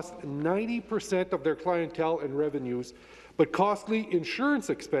lost 90% of their clientele and revenues, but costly insurance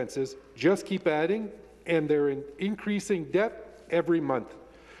expenses just keep adding, and they're in increasing debt every month.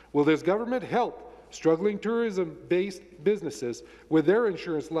 Will this government help struggling tourism-based businesses with their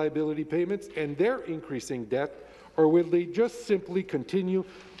insurance liability payments and their increasing debt, or will they just simply continue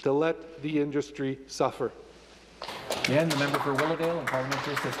to let the industry suffer? And the member for Willowdale and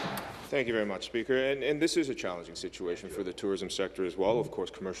Parliamentary Assistant. Thank you very much, Speaker. And this is a challenging situation for the tourism sector as well. Of course,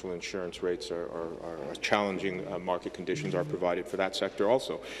 commercial insurance rates are challenging. Market conditions are provided for that sector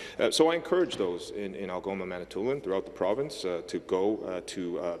also. So I encourage those in Algoma, Manitoulin, throughout the province to go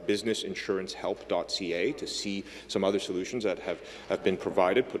to businessinsurancehelp.ca to see some other solutions that have been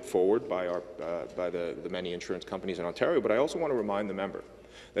provided, put forward by the many insurance companies in Ontario. But I also want to remind the member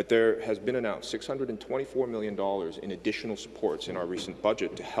that there has been announced $624 million in additional supports in our recent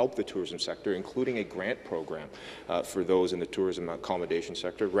budget to help the tourism sector, including a grant program for those in the tourism accommodation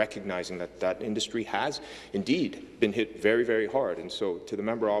sector, recognizing that that industry has indeed been hit very, very hard. And so to the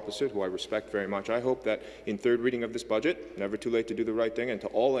member opposite, who I respect very much, I hope that in third reading of this budget, never too late to do the right thing, and to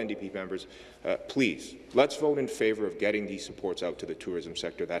all NDP members, please, let's vote in favour of getting these supports out to the tourism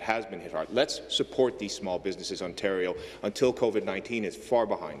sector that has been hit hard. Let's support these small businesses in Ontario until COVID-19 is far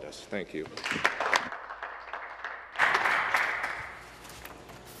behind us. Thank you.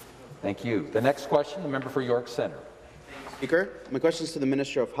 Thank you. The next question, the member for York Centre. Speaker, my question is to the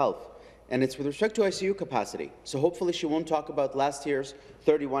Minister of Health, and it's with respect to ICU capacity, so hopefully she won't talk about last year's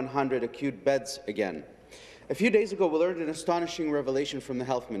 3,100 acute beds again. A few days ago, we learned an astonishing revelation from the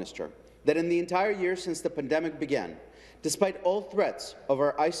Health Minister, that in the entire year since the pandemic began, despite all threats of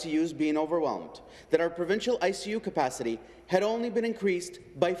our ICUs being overwhelmed, that our provincial ICU capacity had only been increased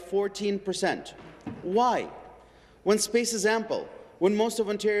by 14%. Why? When space is ample, when most of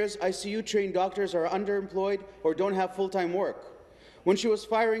Ontario's ICU-trained doctors are underemployed or don't have full-time work, when she was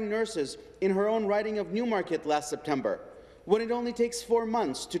firing nurses in her own riding of Newmarket last September, when it only takes 4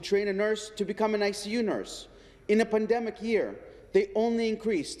 months to train a nurse to become an ICU nurse. In a pandemic year, they only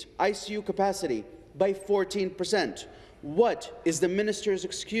increased ICU capacity by 14%. What is the minister's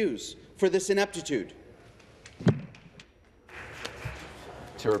excuse for this ineptitude?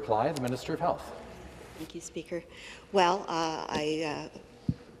 To reply, the Minister of Health. Thank you, Speaker. Well, I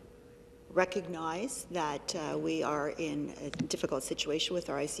recognize that we are in a difficult situation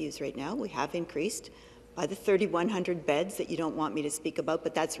with our ICUs right now. We have increased by the 3,100 beds that you don't want me to speak about,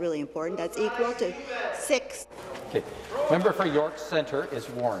 but that's really important. That's equal to 6. Okay. Member for York Centre is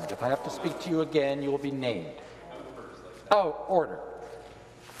warned. If I have to speak to you again, you will be named. Oh, order.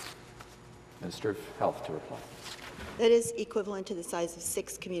 Minister of Health to reply. That is equivalent to the size of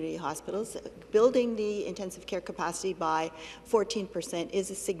 6 community hospitals. Building the intensive care capacity by 14%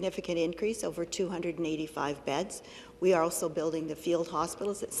 is a significant increase, over 285 beds. We are also building the field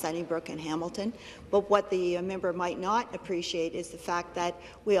hospitals at Sunnybrook and Hamilton. But what the member might not appreciate is the fact that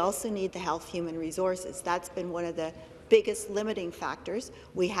we also need the health human resources. That's been one of the biggest limiting factors.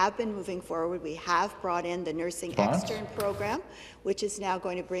 We have been moving forward. We have brought in the nursing extern program, which is now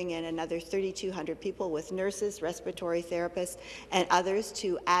going to bring in another 3,200 people with nurses, respiratory therapists, and others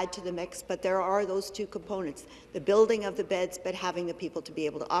to add to the mix. But there are those two components, the building of the beds, but having the people to be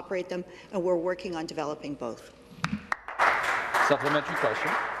able to operate them, and we're working on developing both. Supplementary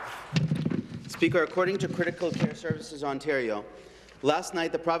question. Speaker, according to Critical Care Services Ontario, last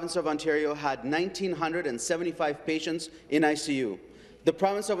night the province of Ontario had 1,975 patients in ICU. The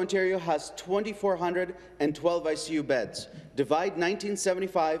province of Ontario has 2,412 ICU beds. Divide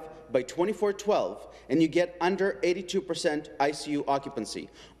 1975 by 2412 and you get under 82% ICU occupancy.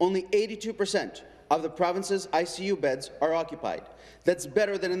 Only 82% of the province's ICU beds are occupied. That's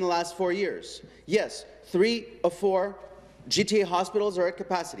better than in the last 4 years. Yes, 3 of 4 GTA hospitals are at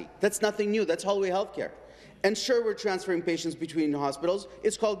capacity. That's nothing new. That's Holloway Healthcare. And sure, we're transferring patients between hospitals.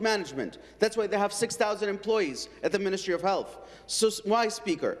 It's called management. That's why they have 6,000 employees at the Ministry of Health. So why,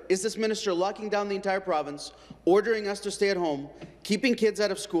 Speaker, is this minister locking down the entire province, ordering us to stay at home, keeping kids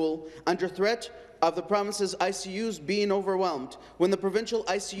out of school, under threat of the province's ICUs being overwhelmed, when the provincial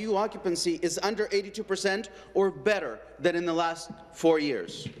ICU occupancy is under 82% or better than in the last 4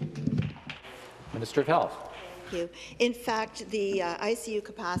 years? Minister of Health. You. In fact, the ICU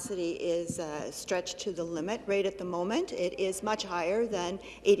capacity is stretched to the limit right at the moment. It is much higher than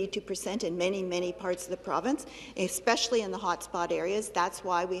 82% in many, many parts of the province, especially in the hotspot areas. That's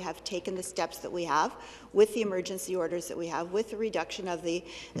why we have taken the steps that we have with the emergency orders that we have, with the reduction of the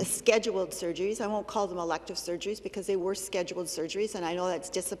scheduled surgeries. I won't call them elective surgeries because they were scheduled surgeries, and I know that's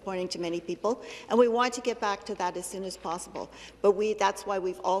disappointing to many people, and we want to get back to that as soon as possible. But that's why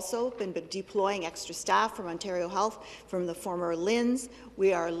we've also been deploying extra staff from Ontario Health, from the former LHINs.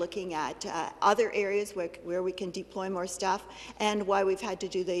 We are looking at other areas where we can deploy more staff, and why we've had to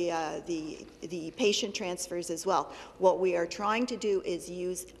do the patient transfers as well. What we are trying to do is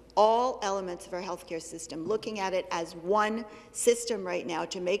use all elements of our healthcare system, looking at it as one system right now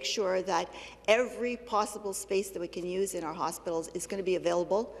to make sure that every possible space that we can use in our hospitals is going to be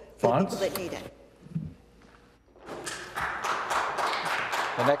available for the people that need it.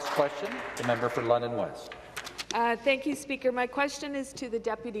 The next question, the member for London West. Thank you, Speaker. My question is to the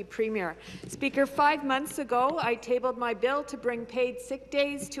Deputy Premier. Speaker, 5 months ago, I tabled my bill to bring paid sick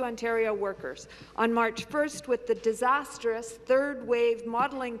days to Ontario workers. On March 1st, with the disastrous third wave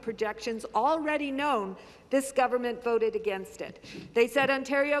modelling projections already known, this government voted against it. They said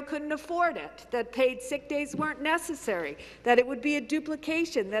Ontario couldn't afford it, that paid sick days weren't necessary, that it would be a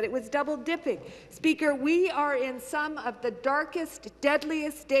duplication, that it was double dipping. Speaker, we are in some of the darkest,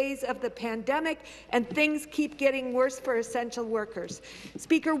 deadliest days of the pandemic, and things keep getting worse for essential workers.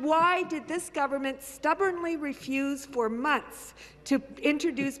 Speaker, why did this government stubbornly refuse for months to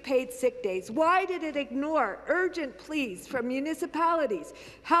introduce paid sick days? Why did it ignore urgent pleas from municipalities,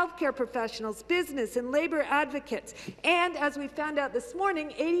 healthcare professionals, business and labour advocates, and, as we found out this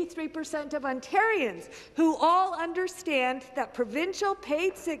morning, 83% of Ontarians who all understand that provincial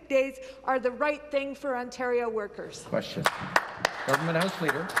paid sick days are the right thing for Ontario workers? Question. Government House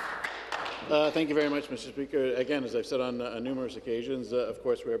Leader. Thank you very much, Mr. Speaker. Again, as I've said on numerous occasions, of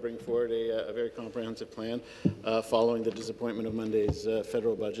course, we are bringing forward a very comprehensive plan following the disappointment of Monday's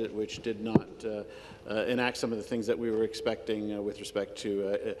federal budget, which did not enact some of the things that we were expecting with respect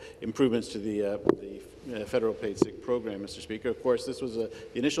to improvements to the federal paid sick program, Mr. Speaker. Of course, this was the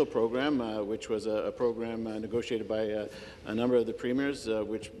initial program, which was a program negotiated by a number of the premiers,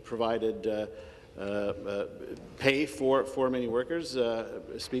 which provided pay for many workers.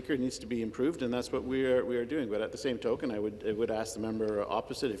 Speaker, needs to be improved, and that's what we are doing. But at the same token, I would ask the member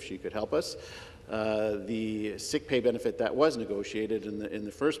opposite if she could help us. The sick pay benefit that was negotiated in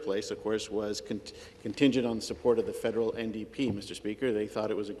the first place, of course, was contingent on the support of the federal NDP, Mr. Speaker. They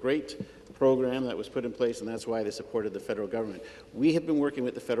thought it was a great program that was put in place, and that's why they supported the federal government. We have been working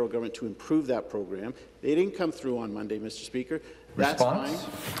with the federal government to improve that program. They didn't come through on Monday, Mr. Speaker. That's fine.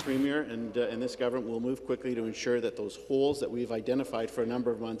 Premier and this government will move quickly to ensure that those holes that we've identified for a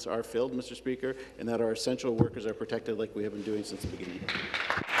number of months are filled, Mr. Speaker, and that our essential workers are protected like we have been doing since the beginning.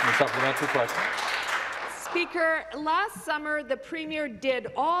 A supplementary question. Speaker, last summer the Premier did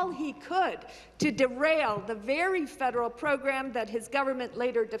all he could to derail the very federal program that his government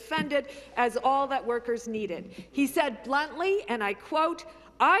later defended as all that workers needed. He said bluntly, and I quote,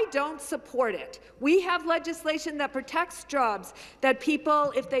 I don't support it. We have legislation that protects jobs, that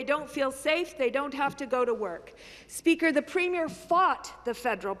people, if they don't feel safe, they don't have to go to work. Speaker, the Premier fought the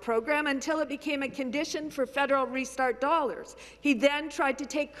federal program until it became a condition for federal restart dollars. He then tried to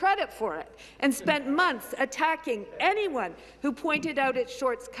take credit for it and spent months attacking anyone who pointed out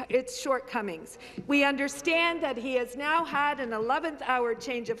its shortcomings. We understand that he has now had an 11th hour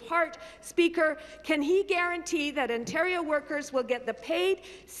change of heart. Speaker, can he guarantee that Ontario workers will get the paid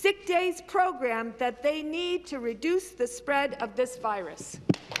sick days program that they need to reduce the spread of this virus?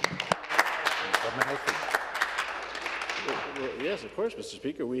 Well, yes, of course, Mr.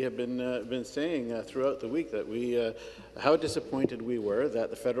 Speaker. We have been saying throughout the week that how disappointed we were that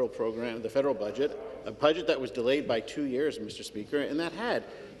the federal program, the federal budget, a budget that was delayed by 2 years, Mr. Speaker, and that had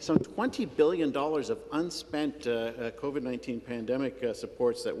some $20 billion of unspent COVID-19 pandemic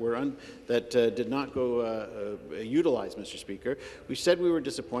supports that did not go utilized, Mr. Speaker. We said we were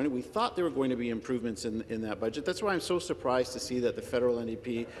disappointed. We thought there were going to be improvements in that budget. That's why I'm so surprised to see that the federal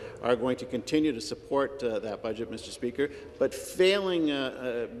NDP are going to continue to support that budget, Mr. Speaker, but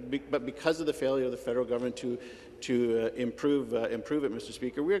but because of the failure of the federal government to improve it, Mr.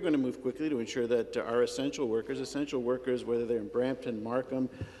 Speaker, we are going to move quickly to ensure that our essential workers, whether they're in Brampton, Markham,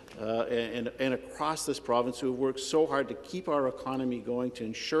 and across this province, who have worked so hard to keep our economy going, to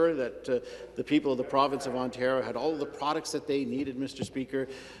ensure that the people of the province of Ontario had all of the products that they needed, Mr. Speaker.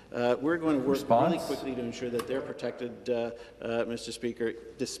 We're going to work really quickly to ensure that they're protected, Mr. Speaker,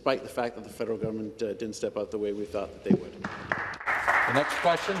 despite the fact that the federal government didn't step out the way we thought that they would. The next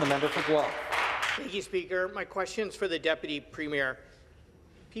question, the member for Guelph. Thank you, Speaker. My question is for the Deputy Premier.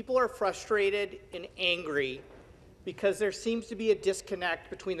 People are frustrated and angry because there seems to be a disconnect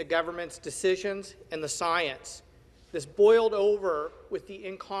between the government's decisions and the science. This boiled over with the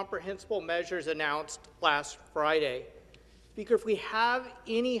incomprehensible measures announced last Friday. Speaker, if we have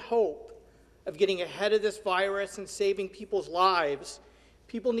any hope of getting ahead of this virus and saving people's lives,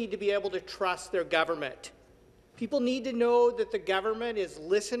 people need to be able to trust their government. People need to know that the government is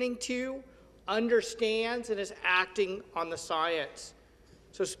listening to, understands, and is acting on the science.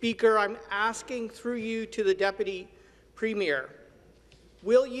 So, Speaker, I'm asking through you to the Deputy Premier,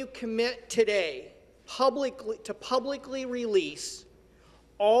 will you commit today to publicly release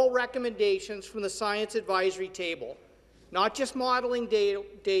all recommendations from the Science Advisory Table, not just modeling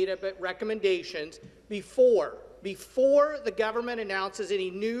data, but recommendations, before the government announces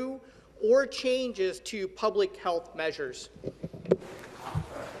any new or changes to public health measures?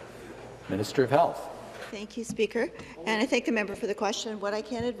 Minister of Health. Thank you, Speaker. And I thank the member for the question. What I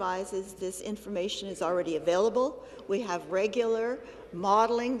can advise is this information is already available. We have regular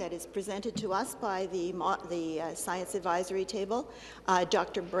modelling that is presented to us by the Science Advisory Table.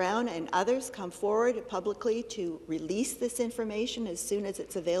 Dr. Brown and others come forward publicly to release this information as soon as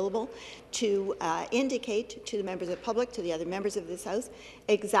it's available, to indicate to the members of the public, to the other members of this House,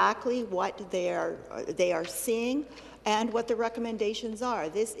 exactly what they are seeing and what the recommendations are.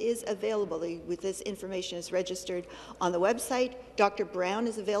 This is available. This information is registered on the website. Dr. Brown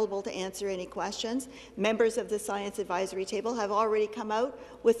is available to answer any questions. Members of the Science Advisory Table have already come out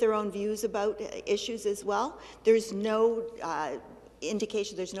with their own views about issues as well. There's no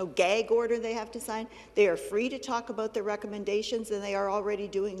indication, there's no gag order they have to sign. They are free to talk about their recommendations, and they are already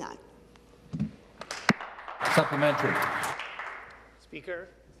doing that. Supplementary. Speaker,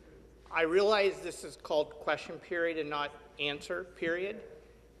 I realize this is called question period and not answer period,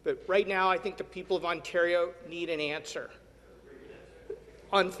 but right now I think the people of Ontario need an answer.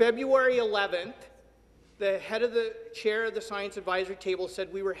 On February 11th, the chair of the Science Advisory Table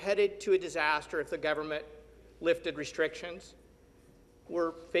said we were headed to a disaster if the government lifted restrictions.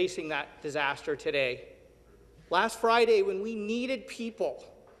 We're facing that disaster today. Last Friday, when we needed people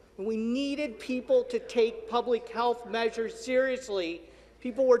to take public health measures seriously,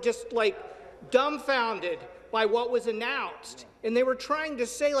 people were just like dumbfounded by what was announced. And they were trying to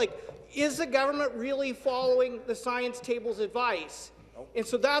say, like, is the government really following the Science Table's advice? And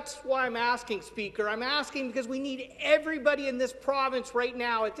so that's why I'm asking, Speaker. I'm asking because we need everybody in this province right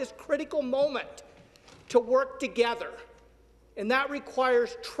now at this critical moment to work together. And that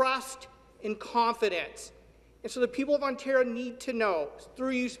requires trust and confidence. And so the people of Ontario need to know,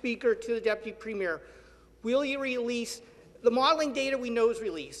 through you, Speaker, to the Deputy Premier, will you release the modelling data we know is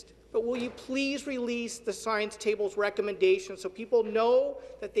released, but will you please release the Science Table's recommendations so people know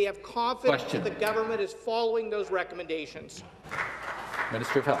that they have confidence that the government is following those recommendations?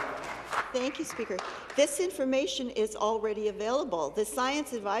 Minister of Health. Thank you, Speaker. This information is already available. The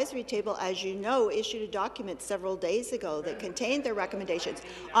Science Advisory Table, as you know, issued a document several days ago that contained their recommendations.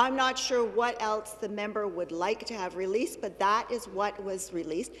 I'm not sure what else the member would like to have released, but that is what was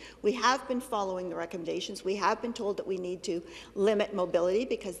released. We have been following the recommendations. We have been told that we need to limit mobility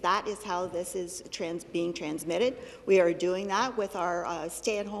because that is how this is being transmitted. We are doing that with our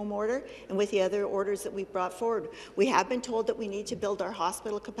stay-at-home order and with the other orders that we've brought forward. We have been told that we need to build our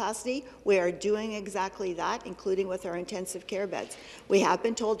hospital capacity. We are doing exactly that, including with our intensive care beds. We have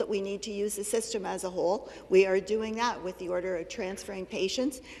been told that we need to use the system as a whole. We are doing that with the order of transferring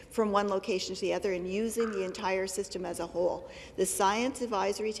patients from one location to the other and using the entire system as a whole. The Science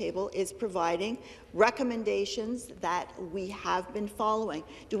Advisory Table is providing recommendations that we have been following.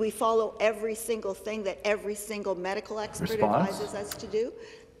 Do we follow every single thing that every single medical expert advises us to do?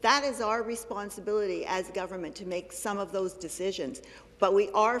 That is our responsibility as government to make some of those decisions. But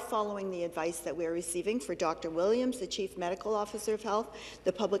we are following the advice that we are receiving for Dr. Williams, the Chief Medical Officer of Health,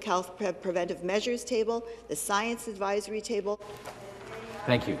 the Public Health Preventive Measures Table, the Science Advisory Table.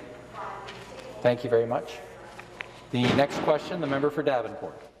 Thank you. Thank you very much. The next question, the member for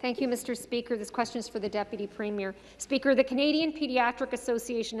Davenport. Thank you, Mr. Speaker. This question is for the Deputy Premier. Speaker, the Canadian Pediatric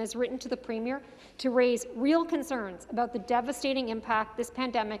Association has written to the Premier to raise real concerns about the devastating impact this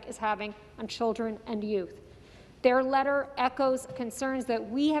pandemic is having on children and youth. Their letter echoes concerns that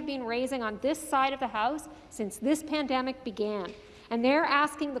we have been raising on this side of the House since this pandemic began, and they're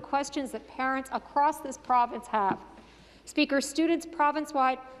asking the questions that parents across this province have. Speaker, students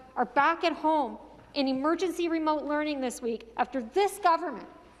province-wide are back at home in emergency remote learning this week after this government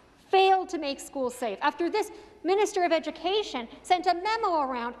failed to make schools safe, after this Minister of Education sent a memo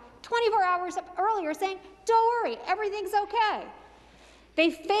around 24 hours earlier saying, don't worry, everything's okay.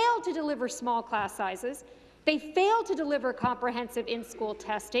 They failed to deliver small class sizes. They failed to deliver comprehensive in-school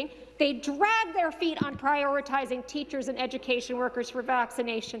testing. They dragged their feet on prioritizing teachers and education workers for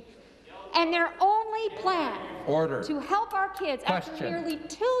vaccination. And their only plan to help our kids after nearly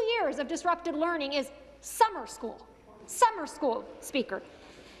 2 years of disrupted learning is summer school. Summer school, Speaker.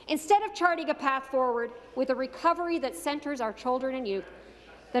 Instead of charting a path forward with a recovery that centres our children and youth,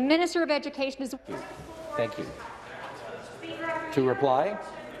 the Minister of Education is— Thank you. To reply,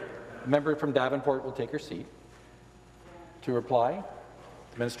 the member from Davenport will take her seat. To reply,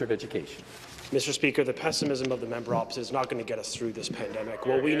 the Minister of Education. Mr. Speaker, the pessimism of the member opposite is not going to get us through this pandemic.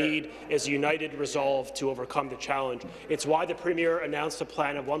 What we need is a united resolve to overcome the challenge. It's why the Premier announced a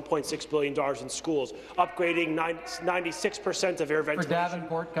plan of $1.6 billion in schools, upgrading 96% of air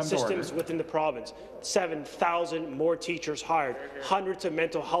ventilation systems within the province, 7,000 more teachers hired, hundreds of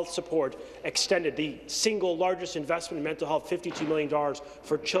mental health support extended, the single largest investment in mental health, $52 million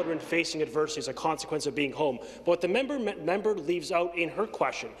for children facing adversity as a consequence of being home. But what the member leaves out in her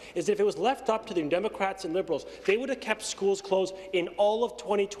question is that if it was left up to the Democrats and Liberals, they would have kept schools closed in all of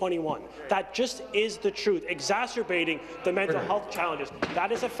 2021. That just is the truth, exacerbating the mental health challenges.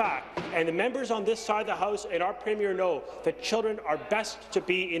 That is a fact. And the members on this side of the House and our Premier know that children are best to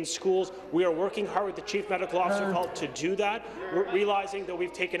be in schools. We are working hard with the Chief Medical Officer of Health to do that. We're realizing that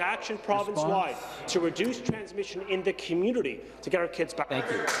we've taken action province-wide to reduce transmission in the community to get our kids back. Thank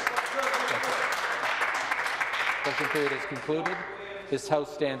you. Question period is concluded. This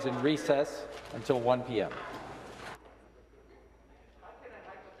House stands in recess until 1 p.m.